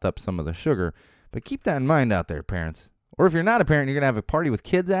sopped up some of the sugar. But keep that in mind out there, parents. Or if you're not a parent, you're going to have a party with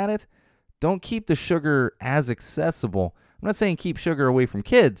kids at it, don't keep the sugar as accessible. I'm not saying keep sugar away from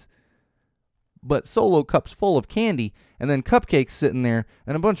kids, but Solo cups full of candy, and then cupcakes sitting there,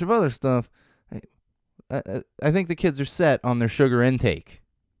 and a bunch of other stuff. I think the kids are set on their sugar intake.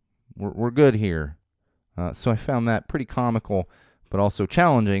 We're good here. So I found that pretty comical, but also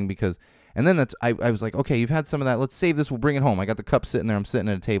challenging because, and then I was like, okay, you've had some of that. Let's save this. We'll bring it home. I got the cup sitting there. I'm sitting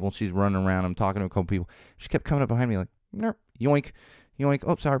at a table. She's running around. I'm talking to a couple people. She kept coming up behind me like, nope, yoink, yoink.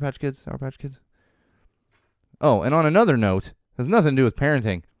 Oh, Sour Patch Kids, Sour Patch Kids. Oh, and on another note, has nothing to do with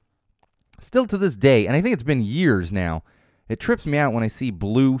parenting. Still to this day, and I think it's been years now, it trips me out when I see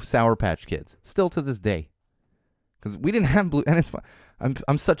blue Sour Patch Kids. Still to this day. Because we didn't have blue, and it's fun.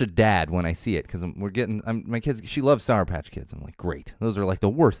 I'm such a dad when I see it, because my kids, she loves Sour Patch Kids. I'm like, great. Those are like the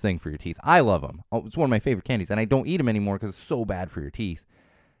worst thing for your teeth. I love them. Oh, it's one of my favorite candies, and I don't eat them anymore because it's so bad for your teeth.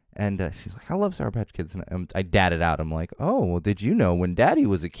 And she's like, I love Sour Patch Kids. And I dad it out. I'm like, oh, well, did you know when Daddy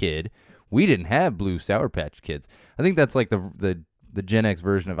was a kid, we didn't have blue Sour Patch Kids? I think that's like the Gen X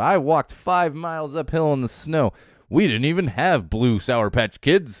version of, I walked 5 miles uphill in the snow. We didn't even have blue Sour Patch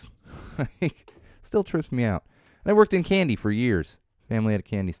Kids. Still trips me out. And I worked in candy for years. Family had a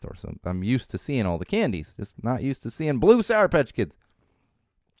candy store, so I'm used to seeing all the candies. Just not used to seeing blue Sour Patch Kids.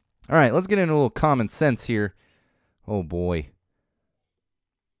 All right, let's get into a little common sense here. Oh, boy.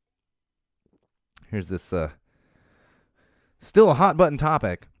 Here's this still a hot button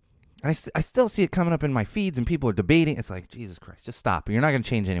topic. I still see it coming up in my feeds, and people are debating. It's like, Jesus Christ, just stop. You're not going to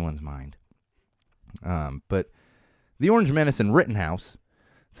change anyone's mind. But the Orange Menace and Rittenhouse,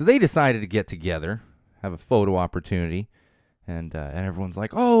 so they decided to get together, have a photo opportunity, and everyone's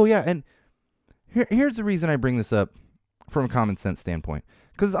like, oh, yeah. And here's the reason I bring this up from a common sense standpoint.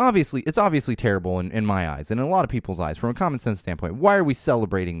 Because it's obviously terrible in my eyes, and in a lot of people's eyes, from a common sense standpoint. Why are we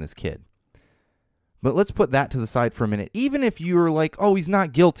celebrating this kid? But let's put that to the side for a minute. Even if you're like, oh, he's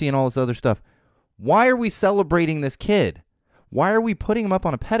not guilty and all this other stuff, why are we celebrating this kid? Why are we putting him up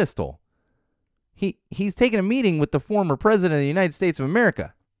on a pedestal? He's taking a meeting with the former president of the United States of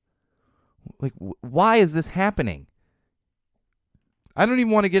America. Like, why is this happening? I don't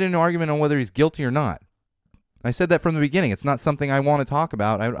even want to get into an argument on whether he's guilty or not. I said that from the beginning. It's not something I want to talk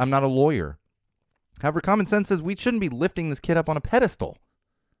about. I'm not a lawyer. However, common sense says we shouldn't be lifting this kid up on a pedestal.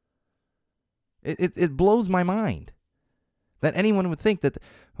 It blows my mind that anyone would think that,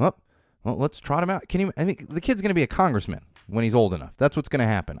 well, let's trot him out. The kid's going to be a congressman when he's old enough. That's what's going to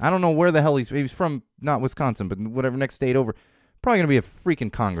happen. I don't know where the hell he's from, not Wisconsin, but whatever next state over. Probably going to be a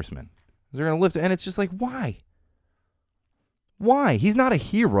freaking congressman. They're going to lift it, and it's just like, why? Why? He's not a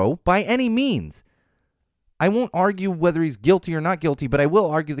hero by any means. I won't argue whether he's guilty or not guilty, but I will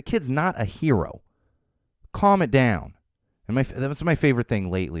argue the kid's not a hero. Calm it down. And that was my favorite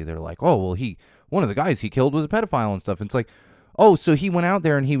thing lately. They're like, oh, well, one of the guys he killed was a pedophile and stuff. And it's like, oh, so he went out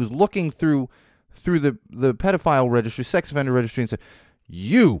there and he was looking through the pedophile registry, sex offender registry, and said,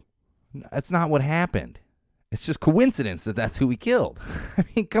 that's not what happened. It's just coincidence that that's who he killed. I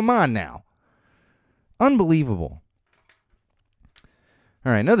mean, come on now. Unbelievable.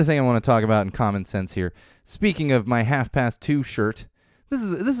 All right, another thing I want to talk about in common sense here. Speaking of my 2:30 shirt, this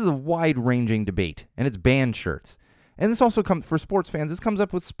is a wide-ranging debate, and it's band shirts. And this also comes for sports fans. This comes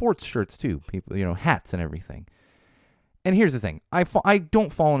up with sports shirts too, people, hats and everything. And here's the thing: I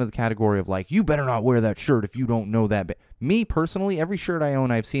don't fall into the category of like, you better not wear that shirt if you don't know that band. Me personally, every shirt I own,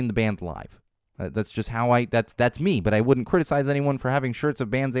 I've seen the band live. That's just how that's me. But I wouldn't criticize anyone for having shirts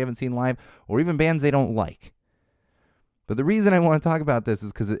of bands they haven't seen live, or even bands they don't like. But the reason I want to talk about this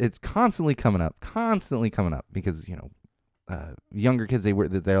is because it's constantly coming up, because younger kids,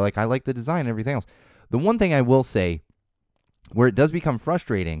 they're like, I like the design and everything else. The one thing I will say, where it does become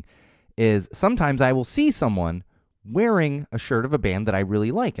frustrating, is sometimes I will see someone wearing a shirt of a band that I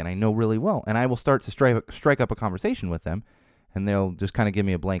really like and I know really well, and I will start to strike up a conversation with them, and they'll just kind of give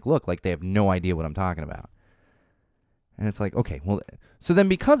me a blank look like they have no idea what I'm talking about. And it's like, okay, well, so then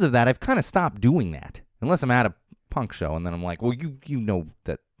because of that, I've kind of stopped doing that, unless I'm at a punk show, and then I'm like, well, you know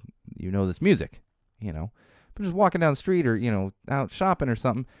this music, but just walking down the street or out shopping or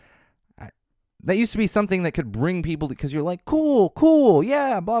something. That used to be something that could bring people because you're like, cool,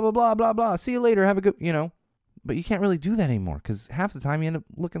 yeah, blah blah blah blah blah. See you later, have a good, But you can't really do that anymore because half the time you end up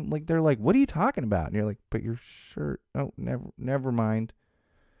looking like they're like, what are you talking about? And you're like, but your shirt. Oh, never mind.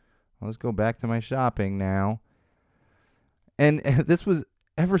 Let's go back to my shopping now. And this was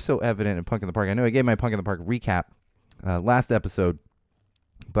ever so evident in Punk in the Park. I know I gave my Punk in the Park recap last episode,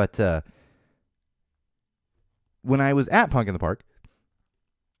 but when I was at Punk in the Park,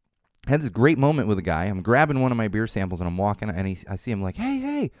 I had this great moment with a guy. I'm grabbing one of my beer samples and I'm walking, and I see him like,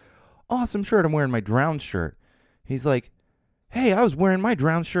 hey, awesome shirt. I'm wearing my Drowned shirt. He's like, hey, I was wearing my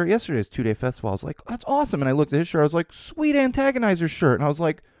Drowned shirt yesterday. It's 2-day festival. I was like, that's awesome. And I looked at his shirt. I was like, sweet Antagonizer shirt. And I was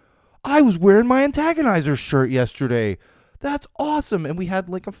like, I was wearing my Antagonizer shirt yesterday. That's awesome. And we had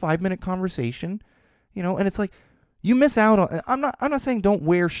like a 5-minute conversation, and it's like, you miss out on, I'm not saying don't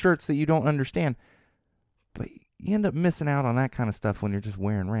wear shirts that you don't understand, but you end up missing out on that kind of stuff when you're just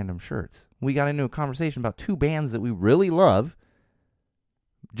wearing random shirts. We got into a conversation about 2 bands that we really love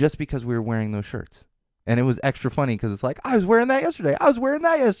just because we were wearing those shirts. And it was extra funny because it's like, I was wearing that yesterday.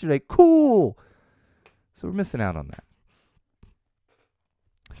 Cool. So we're missing out on that.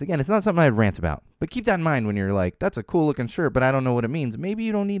 So again, it's not something I'd rant about. But keep that in mind when you're like, that's a cool looking shirt, but I don't know what it means. Maybe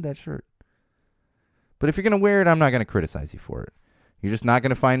you don't need that shirt. But if you're going to wear it, I'm not going to criticize you for it. You're just not going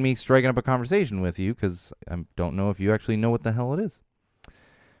to find me striking up a conversation with you because I don't know if you actually know what the hell it is.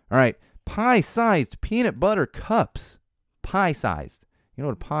 All right. Pie-sized peanut butter cups. Pie-sized. You know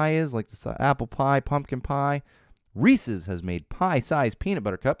what a pie is? Like the apple pie, pumpkin pie. Reese's has made pie-sized peanut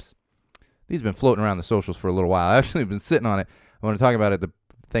butter cups. These have been floating around the socials for a little while. I've actually been sitting on it. I want to talk about it the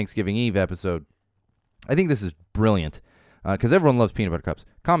Thanksgiving Eve episode. I think this is brilliant. Because everyone loves peanut butter cups.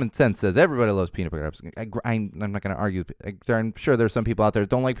 Common sense says everybody loves peanut butter cups. I'm not going to argue. I'm sure there are some people out there that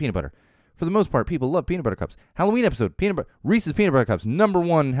don't like peanut butter. For the most part, people love peanut butter cups. Halloween episode, Reese's peanut butter cups,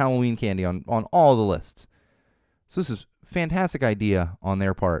 #1 Halloween candy on all the lists. So this is a fantastic idea on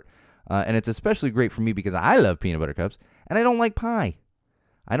their part. And it's especially great for me because I love peanut butter cups, and I don't like pie.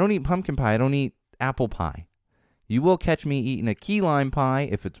 I don't eat pumpkin pie. I don't eat apple pie. You will catch me eating a key lime pie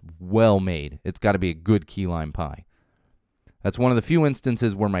if it's well made. It's got to be a good key lime pie. That's one of the few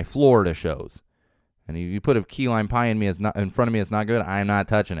instances where my Florida shows. And you put a key lime pie in front of me, it's not good, I'm not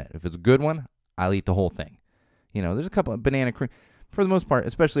touching it. If it's a good one, I'll eat the whole thing. There's a couple of banana cream. For the most part,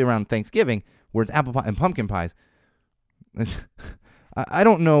 especially around Thanksgiving, where it's apple pie and pumpkin pies. I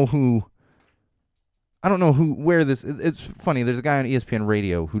don't know where this, it's funny, there's a guy on ESPN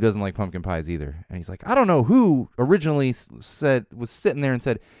radio who doesn't like pumpkin pies either. And he's like, I don't know who originally was sitting there and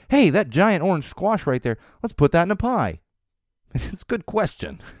said, hey, that giant orange squash right there, let's put that in a pie. It's a good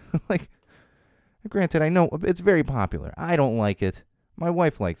question. Like, granted, I know it's very popular. I don't like it. My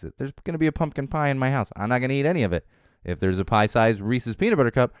wife likes it. There's going to be a pumpkin pie in my house. I'm not going to eat any of it. If there's a pie-sized Reese's peanut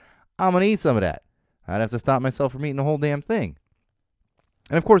butter cup, I'm going to eat some of that. I'd have to stop myself from eating the whole damn thing.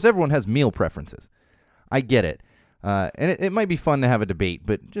 And, of course, everyone has meal preferences. I get it. And it might be fun to have a debate,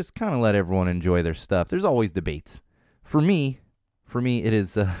 but just kind of let everyone enjoy their stuff. There's always debates. For me, it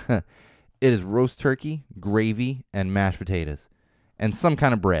is... It is roast turkey, gravy, and mashed potatoes, and some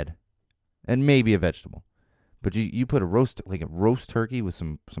kind of bread, and maybe a vegetable. But you put a roast turkey with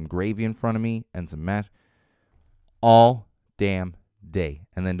some gravy in front of me and some mash all damn day.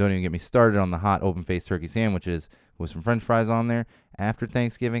 And then don't even get me started on the hot open-faced turkey sandwiches with some french fries on there after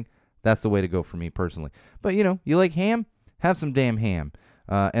Thanksgiving. That's the way to go for me personally. But, you like ham? Have some damn ham.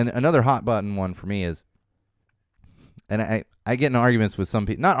 And another hot button one for me is, and I get in arguments with some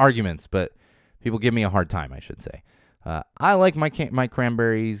people, not arguments, but people give me a hard time, I should say. I like my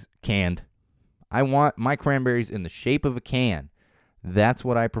cranberries canned. I want my cranberries in the shape of a can. That's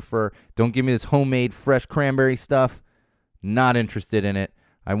what I prefer. Don't give me this homemade fresh cranberry stuff. Not interested in it.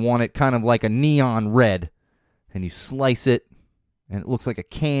 I want it kind of like a neon red. And you slice it, and it looks like a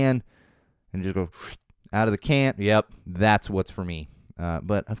can, and you just go out of the can. Yep, that's what's for me.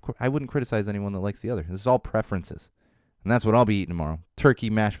 But, of course, I wouldn't criticize anyone that likes the other. This is all preferences. And that's what I'll be eating tomorrow. Turkey,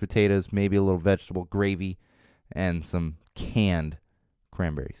 mashed potatoes, maybe a little vegetable gravy, and some canned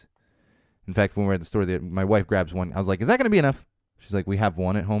cranberries. In fact, when we were at the store, my wife grabs one. I was like, is that going to be enough? She's like, we have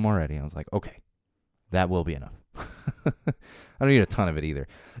one at home already. I was like, okay, that will be enough. I don't need a ton of it either.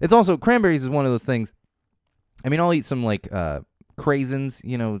 It's also, cranberries is one of those things. I mean, I'll eat some like craisins,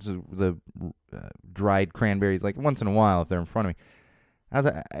 the dried cranberries, like once in a while if they're in front of me.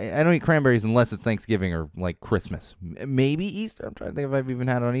 I don't eat cranberries unless it's Thanksgiving or like Christmas. Maybe Easter. I'm trying to think if I've even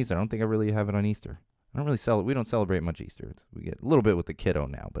had it on Easter. I don't think I really have it on Easter. I don't really we don't celebrate much Easter. We get a little bit with the kiddo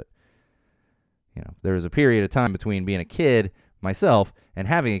now, but there was a period of time between being a kid myself and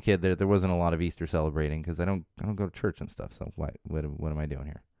having a kid there wasn't a lot of Easter celebrating because I don't go to church and stuff. So what am I doing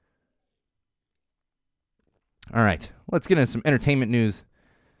here? All right, let's get into some entertainment news,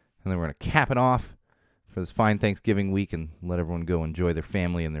 and then we're going to cap it off for this fine Thanksgiving week and let everyone go enjoy their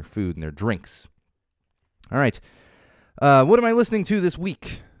family and their food and their drinks. All right, what am I listening to this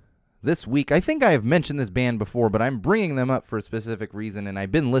week? This week, I think I have mentioned this band before, but I'm bringing them up for a specific reason, and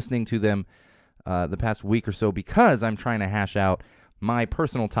I've been listening to them the past week or so because I'm trying to hash out my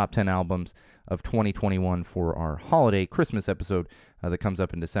personal top 10 albums of 2021 for our holiday Christmas episode that comes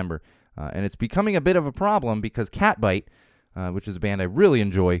up in December. And it's becoming a bit of a problem because Catbite, which is a band I really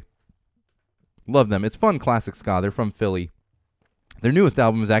enjoy, love them. It's fun classic ska. They're from Philly. Their newest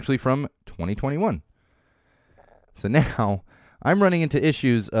album is actually from 2021. So now I'm running into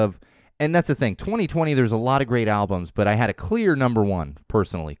issues of, and that's the thing, 2020 there's a lot of great albums, but I had a clear number one,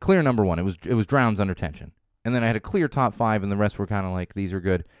 personally. Clear number one. It was Drowns Under Tension. And then I had a clear top 5, and the rest were kind of like, these are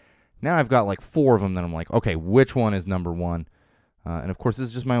good. Now I've got like 4 of them that I'm like, okay, which one is number one? And of course, this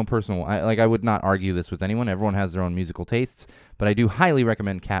is just my own personal. I would not argue this with anyone. Everyone has their own musical tastes, but I do highly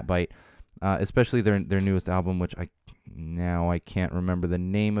recommend Catbite, especially their newest album, which I can't remember the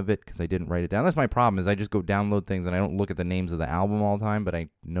name of it because I didn't write it down. That's my problem. Is I just go download things and I don't look at the names of the album all the time, but I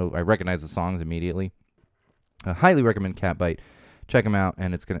recognize the songs immediately. Highly recommend Catbite. Check them out,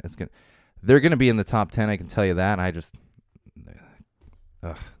 and they're gonna be in the top 10. I can tell you that.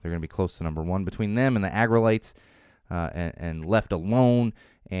 They're gonna be close to number one between them and the Agrolites. And Left Alone,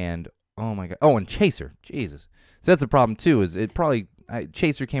 and oh my god, and Chaser, Jesus. So that's the problem too. Is it probably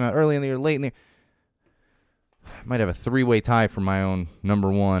Chaser came out early in the year, late in the year. Might have a 3-way tie for my own number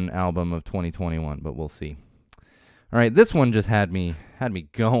one album of 2021, but we'll see. All right, this one just had me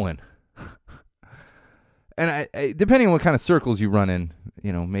going. And I depending on what kind of circles you run in,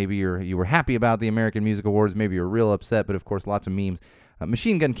 maybe you were happy about the American Music Awards, maybe you're real upset, but of course lots of memes.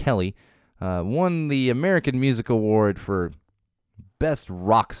 Machine Gun Kelly won the American Music Award for Best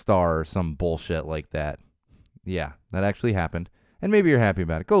Rock Star or some bullshit like that. Yeah, that actually happened. And maybe you're happy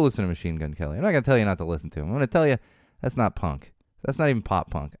about it. Go listen to Machine Gun Kelly. I'm not going to tell you not to listen to him. I'm going to tell you that's not punk. That's not even pop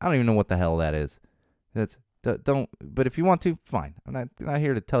punk. I don't even know what the hell that is. But if you want to, fine. I'm not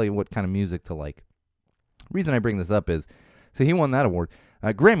here to tell you what kind of music to like. The reason I bring this up is, so he won that award.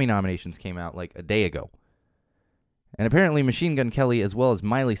 Grammy nominations came out like a day ago. And apparently Machine Gun Kelly as well as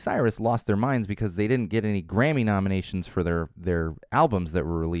Miley Cyrus lost their minds because they didn't get any Grammy nominations for their albums that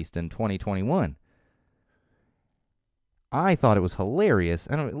were released in 2021. I thought it was hilarious.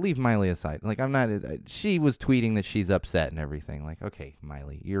 I don't leave Miley aside. Like she was tweeting that she's upset and everything. Like, okay,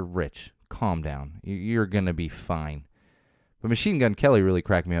 Miley, you're rich. Calm down. You're going to be fine. But Machine Gun Kelly really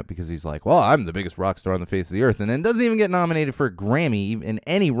cracked me up because he's like, well, I'm the biggest rock star on the face of the earth, and then doesn't even get nominated for a Grammy in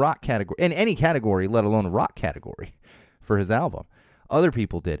any rock category, let alone a rock category for his album. Other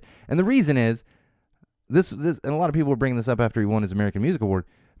people did. And the reason is, this, and a lot of people were bringing this up after he won his American Music Award.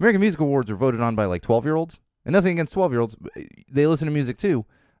 American Music Awards are voted on by like 12-year-olds, and nothing against 12-year-olds. They listen to music too.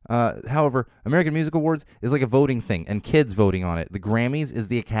 However, American Music Awards is like a voting thing, and kids voting on it. The Grammys is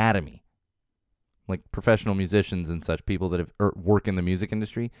the Academy. Like professional musicians and such, people that work in the music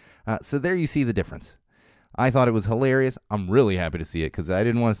industry. So there you see the difference. I thought it was hilarious. I'm really happy to see it because I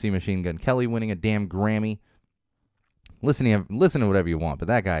didn't want to see Machine Gun Kelly winning a damn Grammy. Listen to whatever you want, but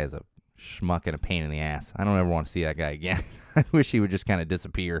that guy is a schmuck and a pain in the ass. I don't ever want to see that guy again. I wish he would just kind of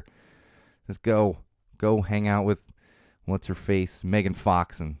disappear. Just go hang out with what's her face, Megan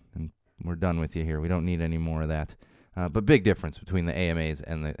Fox, and we're done with you here. We don't need any more of that. But big difference between the AMAs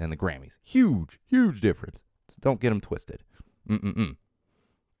and the Grammys. Huge difference. So don't get them twisted. All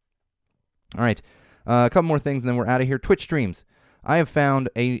right, a couple more things, and then we're out of here. Twitch streams. I have found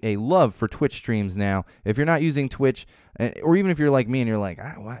a love for Twitch streams now. If you're not using Twitch, or even if you're like me and you're like,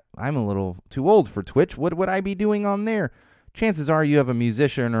 I'm a little too old for Twitch, what would I be doing on there? Chances are you have a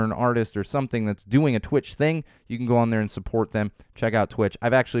musician or an artist or something that's doing a Twitch thing. You can go on there and support them. Check out Twitch.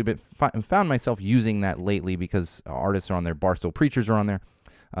 I've actually found myself using that lately because artists are on there. Barstool Preachers are on there.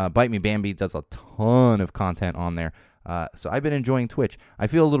 Bite Me Bambi does a ton of content on there. So I've been enjoying Twitch. I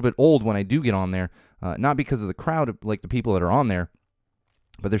feel a little bit old when I do get on there, not because of the crowd, like the people that are on there,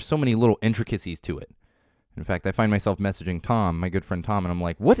 but there's so many little intricacies to it. In fact, I find myself messaging Tom, my good friend Tom, and I'm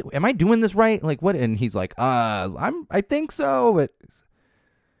like, "What? Am I doing this right? Like, what?" And he's like, I think so." But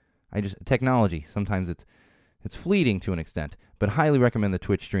technology. Sometimes it's fleeting to an extent. But highly recommend the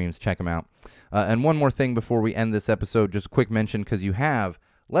Twitch streams. Check them out. And one more thing before we end this episode, just a quick mention, because you have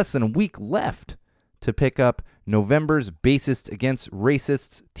less than a week left to pick up November's Bassists Against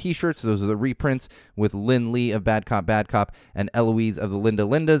Racists t-shirts. Those are the reprints with Lynn Lee of Bad Cop, and Eloise of the Linda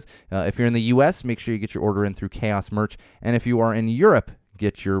Lindas. If you're in the U.S., make sure you get your order in through Chaos Merch. And if you are in Europe,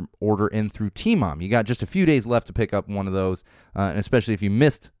 get your order in through T-Mom. You got just a few days left to pick up one of those, and especially if you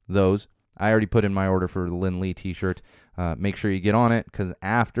missed those. I already put in my order for the Lynn Lee t-shirt. Make sure you get on it, because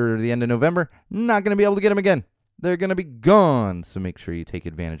after the end of November, not going to be able to get them again. They're going to be gone. So make sure you take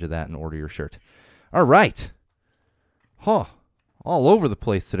advantage of that and order your shirt. All right. All over the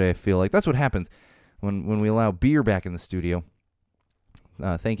place today, I feel like. That's what happens when we allow beer back in the studio.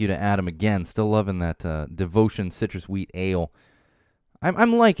 Thank you to Adam again. Still loving that Devotion Citrus Wheat Ale.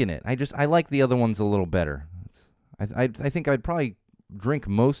 I'm liking it. I like the other ones a little better. I think I'd probably drink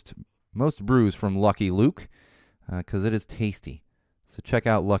most brews from Lucky Luke because it is tasty. So check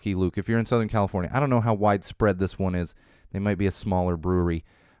out Lucky Luke if you're in Southern California. I don't know how widespread this one is. They might be a smaller brewery.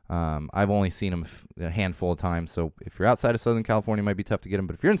 I've only seen them a handful of times, so if you're outside of Southern California, it might be tough to get them.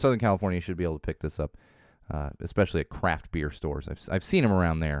 But if you're in Southern California, you should be able to pick this up, especially at craft beer stores. I've seen them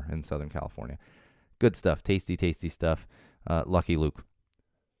around there in Southern California. Good stuff, tasty stuff. Lucky Luke.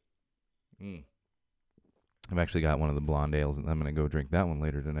 I've actually got one of the blonde ales, and I'm going to go drink that one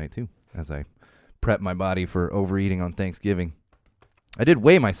later tonight too, as I prep my body for overeating on Thanksgiving. I did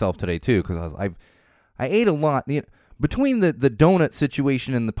weigh myself today too, because I ate a lot. Between the donut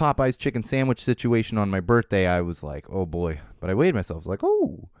situation and the Popeyes chicken sandwich situation on my birthday, I was like, oh boy. But I weighed myself. I was like,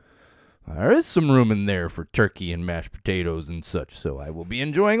 oh, there is some room in there for turkey and mashed potatoes and such. So I will be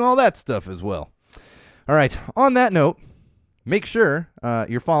enjoying all that stuff as well. All right. On that note, make sure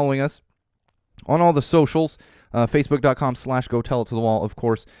you're following us on all the socials. Facebook.com/GoTellItToTheWall, of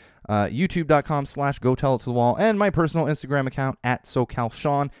course. YouTube.com/GoTellItToTheWall, and my personal Instagram account at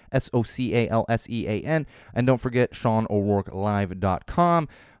SoCalSean, SoCalSean. And don't forget SeanO'RourkeLive.com.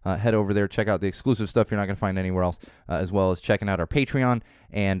 Head over there, check out the exclusive stuff you're not going to find anywhere else, as well as checking out our Patreon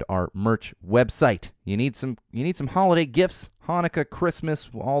and our merch website. You need some holiday gifts, Hanukkah, Christmas,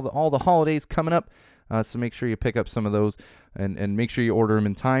 all the holidays coming up. So make sure you pick up some of those and make sure you order them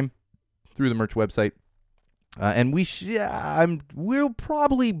in time through the merch website. And we'll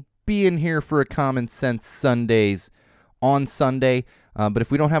probably be in here for a Common Sense Sundays on Sunday. But if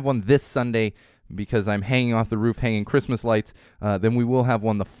we don't have one this Sunday, because I'm hanging off the roof, hanging Christmas lights, then we will have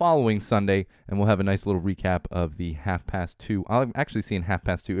one the following Sunday, and we'll have a nice little recap of the 2:30. I'm actually seeing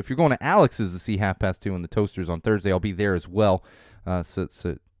 2:30. If you're going to Alex's to see 2:30 and the Toasters on Thursday, I'll be there as well. So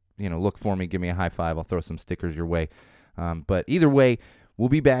look for me, give me a high five. I'll throw some stickers your way. But either way, we'll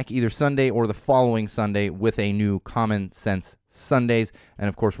be back either Sunday or the following Sunday with a new Common Sense Sundays. And,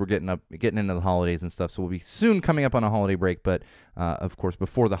 of course, we're getting into the holidays and stuff, so we'll be soon coming up on a holiday break. But, of course,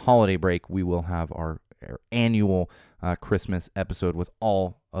 before the holiday break, we will have our annual Christmas episode with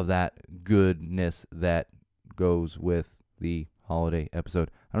all of that goodness that goes with the holiday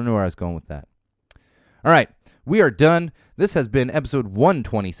episode. I don't know where I was going with that. All right, we are done. This has been episode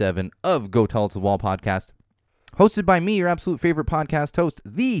 127 of Go Tell It to the Wall podcast. Hosted by me, your absolute favorite podcast host,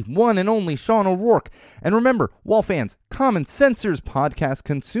 the one and only Sean O'Rourke. And remember, Wall fans, Common Sensors podcast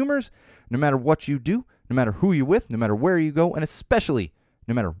consumers, no matter what you do, no matter who you're with, no matter where you go, and especially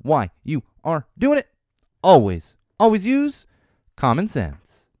no matter why you are doing it, always use common sense.